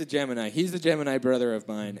 Nick is a Gemini. He's a Gemini brother of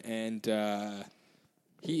mine, and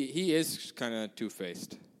he is kind of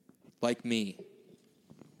two-faced, like me.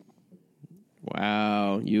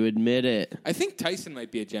 Wow, you admit it. I think Tyson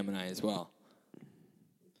might be a Gemini as well.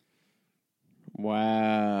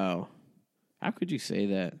 Wow. How could you say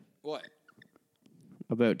that? What?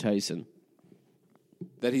 About Tyson.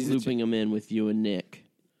 That he's looping him in with you and Nick.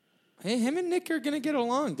 Hey, him and Nick are going to get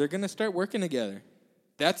along. They're going to start working together.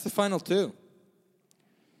 That's the final two.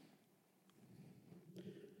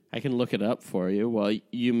 I can look it up for you while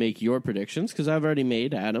you make your predictions, because I've already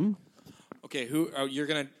made Adam. Okay, are you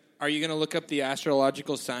going to look up the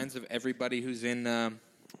astrological signs of everybody who's in the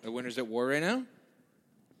Winners at War right now?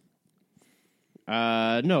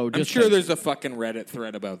 No. I'm sure there's a fucking Reddit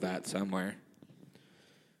thread about that somewhere.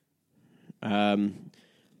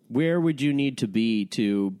 Where would you need to be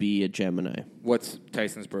a Gemini? What's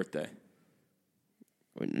Tyson's birthday?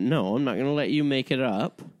 No, I'm not going to let you make it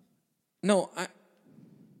up. No,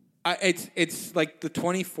 it's like the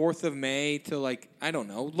 24th of May to like, I don't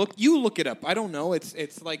know. Look it up. I don't know.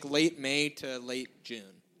 It's like late May to late June.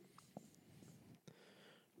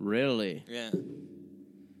 Really? Yeah.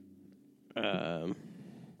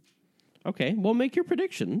 Okay, well, make your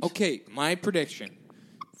predictions. Okay, my prediction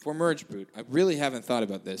for Merge Boot. I really haven't thought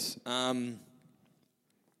about this.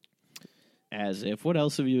 As if. What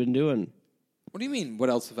else have you been doing? What do you mean, what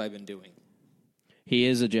else have I been doing? He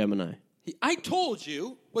is a Gemini. I told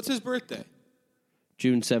you. What's his birthday?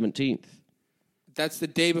 June 17th. That's the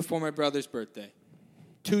day before my brother's birthday.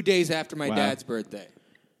 2 days after my dad's birthday.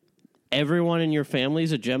 Everyone in your family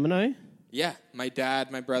is a Gemini? Yeah, my dad,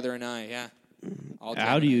 my brother, and I, yeah. All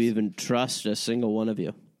How do you even trust a single one of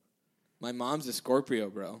you? My mom's a Scorpio,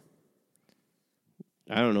 bro.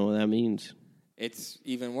 I don't know what that means. It's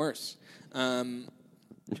even worse.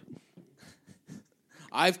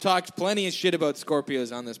 I've talked plenty of shit about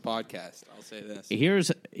Scorpios on this podcast. I'll say this.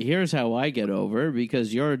 Here's how I get over,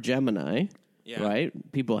 because you're a Gemini, right?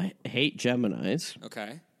 People hate Geminis.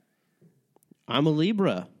 Okay. I'm a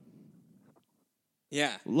Libra.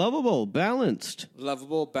 Yeah. Lovable, balanced.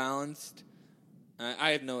 Lovable, balanced.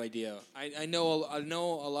 I have no idea. I know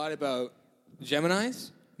a lot about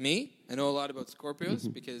Geminis, me. I know a lot about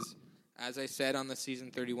Scorpios because, as I said on the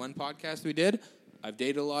Season 31 podcast we did, I've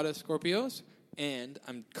dated a lot of Scorpios, and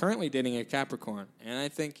I'm currently dating a Capricorn. And I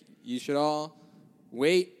think you should all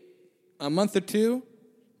wait a month or two,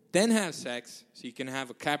 then have sex so you can have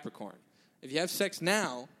a Capricorn. If you have sex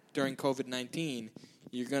now during COVID-19,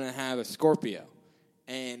 you're going to have a Scorpio.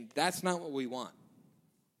 And that's not what we want.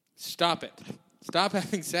 Stop it. Stop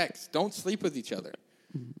having sex. Don't sleep with each other.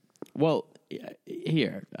 Well,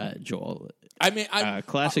 here, Joel. I mean,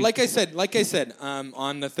 classic. Like I said,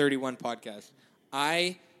 on the 31 podcast,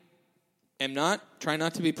 I am try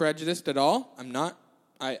not to be prejudiced at all. I'm not.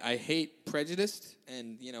 I hate prejudice,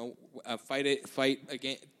 and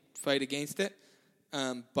fight against it.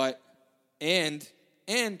 But I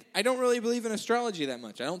don't really believe in astrology that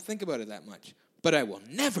much. I don't think about it that much. But I will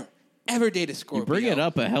never, ever date a Scorpio. You bring it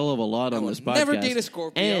up a hell of a lot on this podcast. Never date a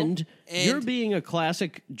Scorpio. And you're being a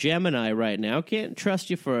classic Gemini right now. Can't trust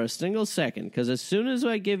you for a single second, because as soon as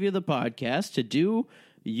I give you the podcast to do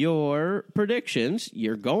your predictions.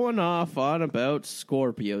 You're going off on about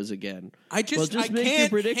Scorpios again. I can't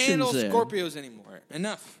handle Scorpios anymore.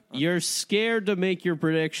 Enough. You're scared to make your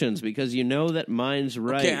predictions because you know that mine's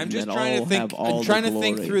right. Okay, I'm just trying to think. I'm trying to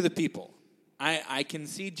think through the people. I can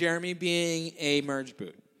see Jeremy being a merge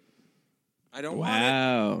boot. I don't want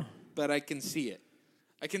it, but I can see it.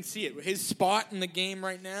 I can see it. His spot in the game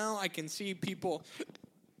right now, I can see people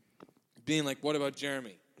being like, what about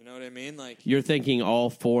Jeremy? You know what I mean? Like, you're thinking all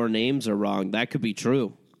 4 names are wrong. That could be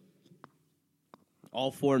true.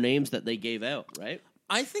 All 4 names that they gave out, right?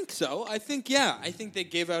 I think so. I think they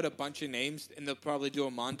gave out a bunch of names, and they'll probably do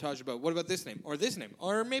a montage about what about this name,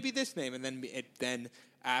 or maybe this name, and then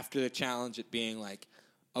after the challenge, it being like,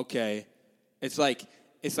 okay, it's like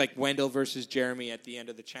Wendell versus Jeremy at the end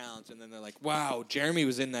of the challenge, and then they're like, wow, Jeremy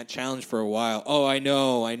was in that challenge for a while. Oh, I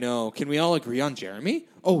know. Can we all agree on Jeremy?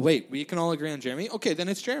 Oh, wait, we can all agree on Jeremy? Okay, then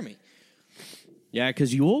it's Jeremy. Yeah,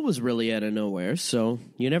 because Yule was really out of nowhere, so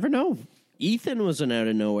you never know. Ethan was an out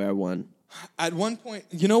of nowhere one. At one point,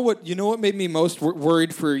 you know what made me most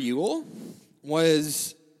worried for Yule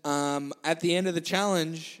was at the end of the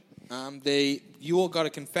challenge, Yule got a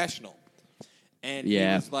confessional, and he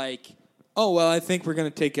was like, oh, well, I think we're going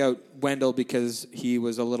to take out Wendell because he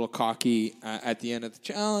was a little cocky at the end of the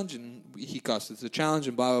challenge, and he cost us the challenge,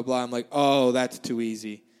 and blah, blah, blah. I'm like, oh, that's too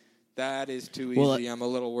easy. That is too easy. I'm a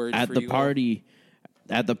little worried for you.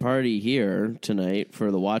 At the party here tonight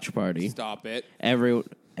for the watch party. Stop it.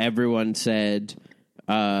 Everyone said,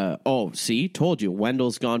 oh, see, told you,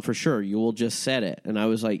 Wendell's gone for sure. You will just said it. And I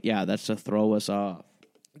was like, yeah, that's to throw us off.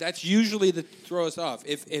 That's usually to throw us off.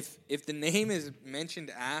 If the name is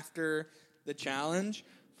mentioned after the challenge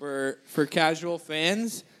for casual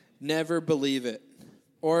fans, never believe it.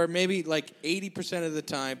 Or maybe like 80% of the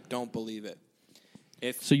time, don't believe it.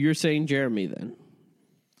 So you're saying Jeremy then?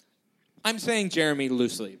 I'm saying Jeremy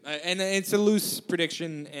loosely. And it's a loose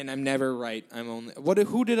prediction, and I'm never right.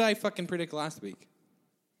 Who did I fucking predict last week?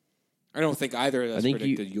 I don't think either of us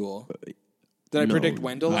predicted Yule. Did I predict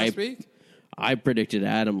Wendell last week? I predicted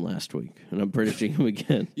Adam last week, and I'm predicting him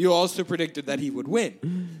again. You also predicted that he would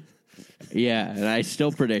win. Yeah, and I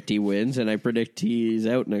still predict he wins, and I predict he's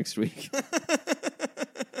out next week.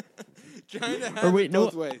 Trying to have it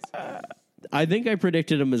both ways. I think I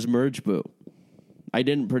predicted him as Merge Boo. I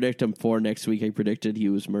didn't predict him for next week. I predicted he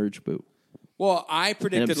was Merge Boo. Well, I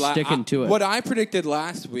predicted sticking to it. What I predicted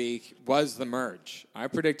last week was the merge. I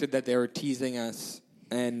predicted that they were teasing us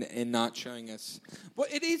and not showing us. Well,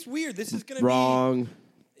 it is weird. This is going to be wrong.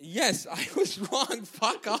 Yes, I was wrong.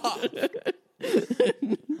 Fuck off.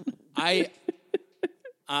 I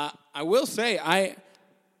will say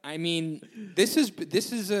I mean this is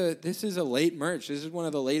a late merge. This is one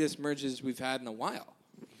of the latest merges we've had in a while.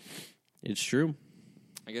 It's true.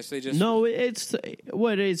 I guess they just No, it's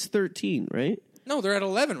 13, right? No, they're at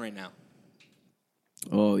 11 right now.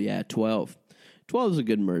 Oh yeah, 12. 12 is a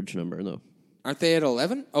good merge number though. Aren't they at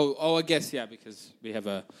 11? Oh, I guess yeah, because we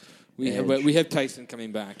have Tyson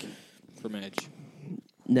coming back from Edge.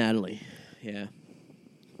 Natalie, yeah.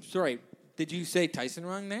 Sorry, did you say Tyson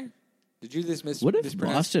wrong there? Did you mispronounce? What if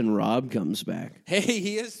Boston Rob comes back? Hey,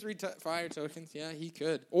 he has 3 fire tokens. Yeah, he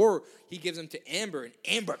could. Or he gives them to Amber, and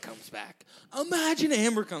Amber comes back. Imagine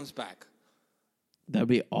Amber comes back. That'd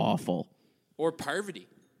be awful. Or Parvati.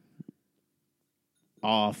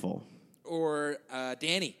 Awful. Or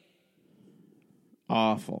Danny.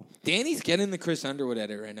 Awful. Danny's getting the Chris Underwood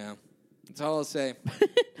edit right now. That's all I'll say.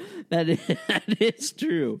 That is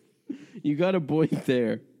true. You got a point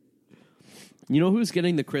there. You know who's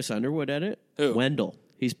getting the Chris Underwood edit? Who? Wendell.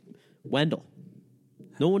 He's Wendell.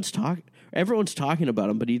 No one's talking. Everyone's talking about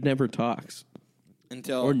him, but he never talks.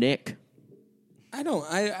 Or Nick.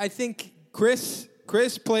 I think Chris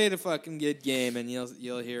played a fucking good game, and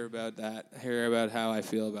you'll hear about that. Hear about how I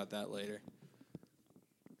feel about that later.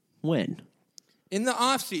 When? In the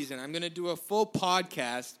off season, I'm going to do a full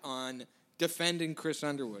podcast on defending Chris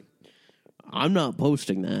Underwood. I'm not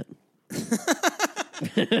posting that.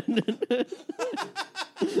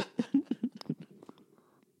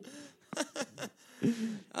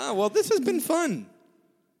 Well, this has been fun.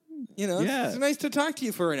 Yeah. It's nice to talk to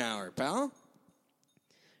you for an hour, pal.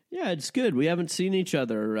 Yeah, it's good. We haven't seen each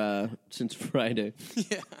other since Friday.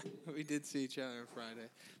 Yeah, we did see each other on Friday.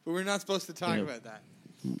 But we're not supposed to talk about that.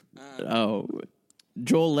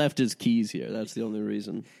 Joel left his keys here. That's the only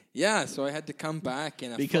reason. Yeah, so I had to come back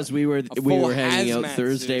because we were hanging out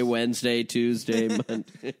Thursday, suit. Wednesday, Tuesday,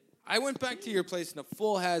 Monday. I went back to your place in a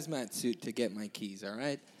full hazmat suit to get my keys. All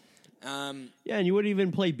right. Yeah, and you wouldn't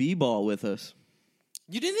even play b-ball with us.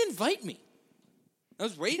 You didn't invite me. I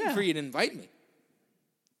was waiting for you to invite me.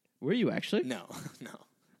 Were you actually? No.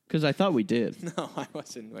 Because I thought we did. No, I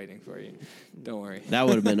wasn't waiting for you. Don't worry. That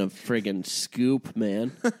would have been a friggin' scoop,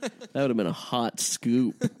 man. That would have been a hot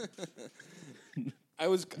scoop.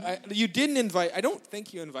 You didn't invite. I don't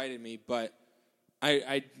think you invited me, but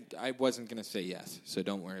I wasn't going to say yes. So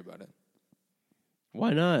don't worry about it.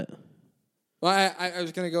 Why not? Well, I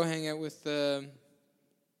was going to go hang out with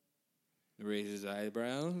raises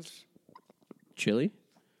eyebrows. Chili?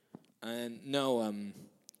 And no,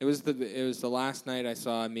 it was the last night I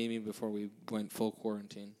saw Mimi before we went full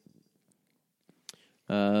quarantine.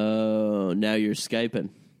 Oh, now you're Skyping.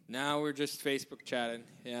 Now we're just Facebook chatting.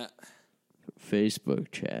 Yeah. Facebook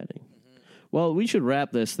chatting. Well, we should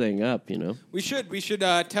wrap this thing up, you know. We should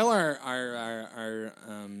tell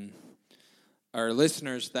our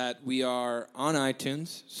listeners that we are on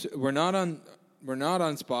iTunes. So we're not on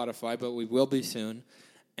Spotify, but we will be soon.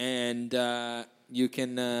 And you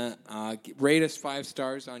can rate us 5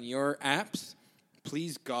 stars on your apps,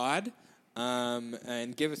 please God,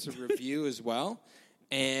 and give us a review as well.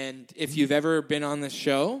 And if you've ever been on this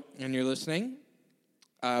show and you're listening,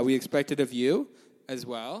 we expect it of you as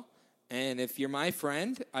well. And if you're my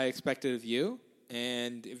friend, I expect it of you.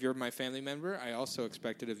 And if you're my family member, I also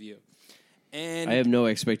expect it of you. And I have no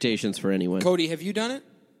expectations for anyone. Cody, have you done it?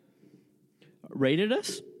 Rated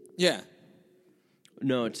us? Yeah.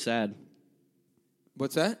 No, it's sad.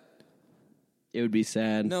 What's that? It would be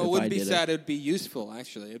sad. No, if it wouldn't I be did sad. It would be useful,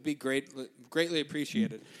 actually. It would be greatly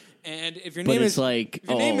appreciated. And if your But name it's is like, if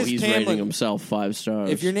your name is he's Tamlin, rating himself 5 stars.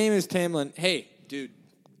 If your name is Tamlin, hey, dude,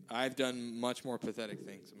 I've done much more pathetic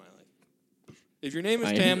things in my life. If your name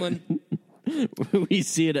is Tamlin, we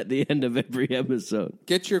see it at the end of every episode.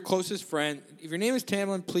 get your closest friend. If your name is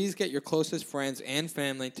Tamlin, please get your closest friends and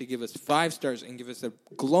family to give us 5 stars and give us a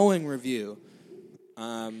glowing review.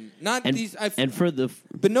 Not And, these. and for the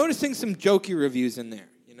been noticing some jokey reviews in there.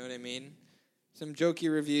 You know what I mean? Some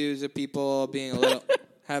jokey reviews of people being a little,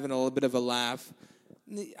 having a little bit of a laugh.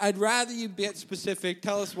 I'd rather you get specific.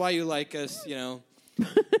 Tell us why you like us. You know,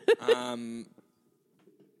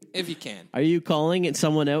 if you can. are you calling it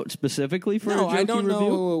someone out specifically for a No, jokey I don't know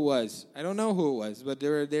review? who it was. I don't know who it was, but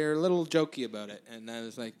they're a little jokey about it, and I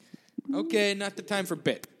was like, okay, not the time for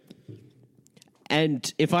bit.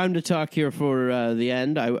 And if I'm to talk here for the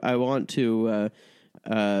end, I want to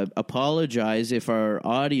apologize if our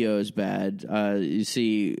audio is bad. You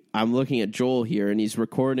see, I'm looking at Joel here, and he's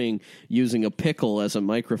recording using a pickle as a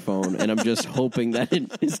microphone, and I'm just hoping that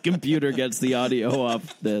his computer gets the audio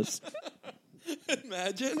off this.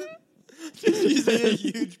 Imagine just using a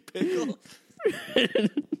huge pickle.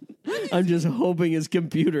 I'm just hoping his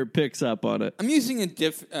computer picks up on it. I'm using a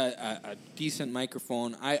decent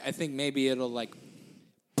microphone. I think maybe it'll like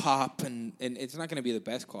pop, and it's not going to be the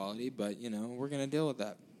best quality, but you know we're going to deal with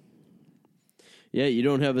that. Yeah, you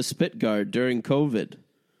don't have a spit guard during COVID.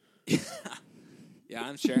 Yeah,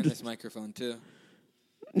 I'm sharing this microphone too.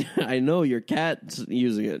 I know your cat's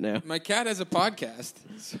using it now. My cat has a podcast,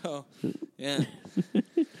 so yeah.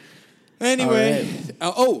 Anyway,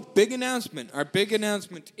 big announcement. Our big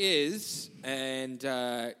announcement is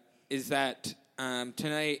that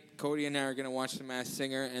tonight Cody and I are going to watch The Masked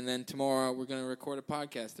Singer, and then tomorrow we're going to record a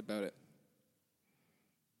podcast about it.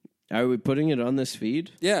 Are we putting it on this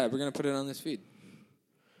feed? Yeah, we're going to put it on this feed.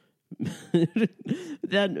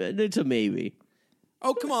 It's a maybe.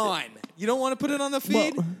 Oh, come on. You don't want to put it on the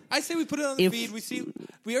feed? Well, I say we put it on the feed.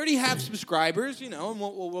 We already have subscribers, you know, and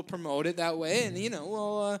we'll promote it that way, and you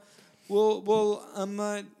know,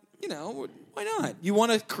 you know, why not? You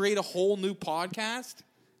want to create a whole new podcast?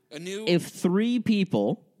 If three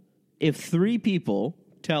people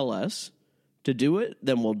tell us to do it,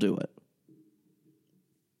 then we'll do it.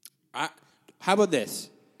 How about this?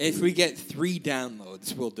 If we get 3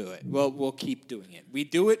 downloads, we'll do it. We'll keep doing it. We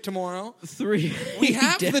do it tomorrow. 3. We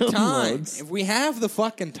have the time. downloads. If we have the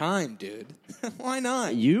fucking time, dude, why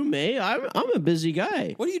not? You may. I'm a busy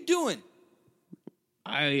guy. What are you doing?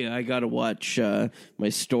 I gotta watch my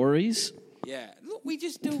stories. Yeah, look, we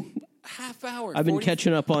just do half hour. I've been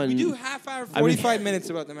catching up on. We do half hour, 45 minutes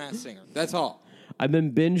about The Masked Singer. That's all. I've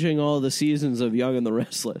been binging all the seasons of Young and the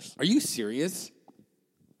Restless. Are you serious?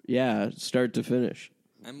 Yeah, start to finish.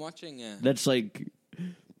 I'm watching. That's Dude,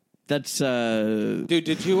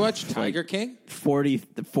 did you watch Tiger King?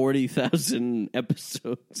 40,000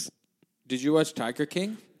 episodes. Did you watch Tiger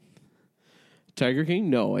King? Tiger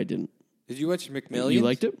King? No, I didn't. Did you watch McMillions? You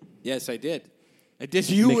liked it? Yes, I did. I did.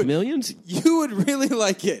 McMillions? You would really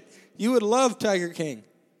like it. You would love Tiger King.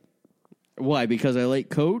 Why? Because I like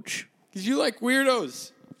Coach? Because you like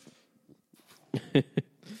weirdos.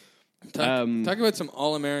 Talk about some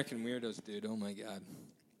all-American weirdos, dude. Oh, my God.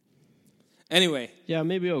 Anyway. Yeah,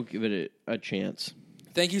 maybe I'll give it a chance.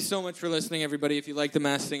 Thank you so much for listening, everybody. If you like The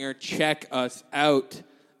Masked Singer, check us out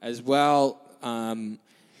as well. And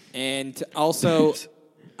also,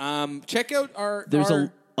 check out our... There's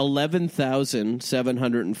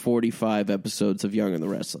 11,745 episodes of Young and the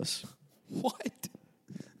Restless. What?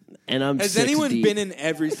 And I'm Has 6 anyone deep. been in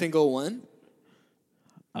every single one?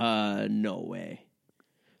 No way.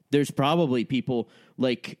 There's probably people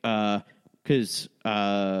like... Because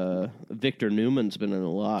Victor Newman's been in a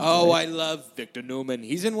lot. Oh, right? I love Victor Newman.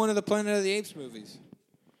 He's in one of the Planet of the Apes movies.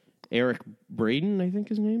 Eric Braeden, I think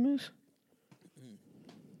his name is.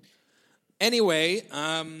 Anyway,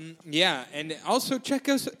 yeah, and also check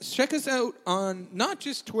us out on not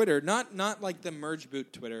just Twitter, not like the Merge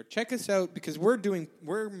Boot Twitter. Check us out because we're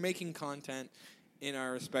making content in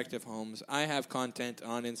our respective homes. I have content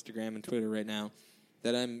on Instagram and Twitter right now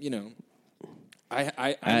that I'm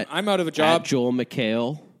out of a job. At Joel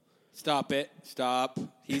McHale. Stop it. Stop.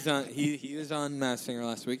 He's on. He was on Masked Singer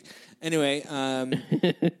last week. Anyway,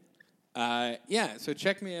 yeah. So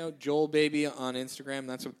check me out, Joel Baby on Instagram.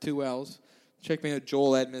 That's with 2 L's. Check me out,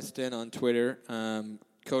 Joel Edmiston on Twitter.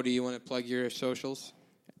 Cody, you want to plug your socials?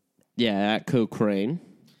 Yeah, at Cochrane.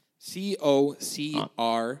 COCRAIN.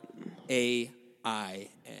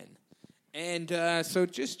 And so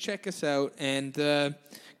just check us out. And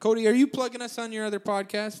Cody, are you plugging us on your other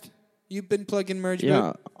podcast? You've been plugging Merge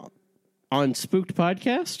Yeah. Boot? On Spooked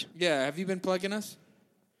Podcast? Yeah. Have you been plugging us?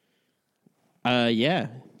 Yeah.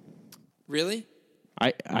 Really?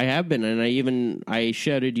 I have been, and I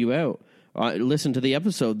shouted you out. Listen to the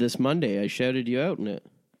episode this Monday. I shouted you out in it.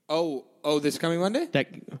 Oh, this coming Monday?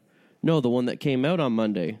 No, the one that came out on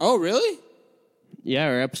Monday. Oh, really? Yeah,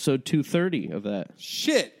 or episode 230 of that.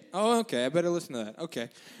 Shit. Oh, okay. I better listen to that. Okay.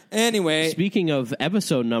 Anyway. Speaking of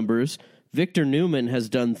episode numbers, Victor Newman has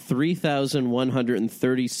done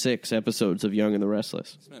 3,136 episodes of Young and the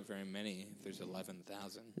Restless. It's not very many if there's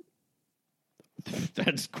 11,000.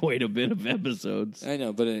 That's quite a bit of episodes. I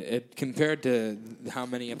know, but it compared to how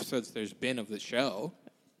many episodes there's been of the show.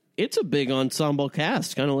 It's a big ensemble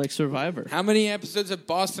cast, kind of like Survivor. How many episodes have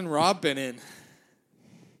Boston Rob been in?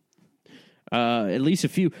 At least a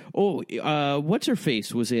few. Oh, what's her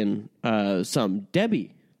face was in some.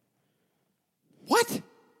 Debbie, What?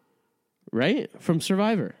 right? From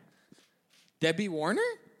Survivor. Debbie Warner?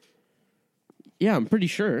 Yeah, I'm pretty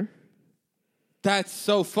sure. That's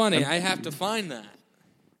so funny. I have to find that.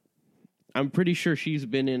 I'm pretty sure she's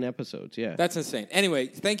been in episodes, yeah. That's insane. Anyway,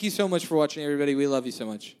 thank you so much for watching, everybody. We love you so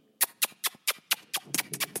much.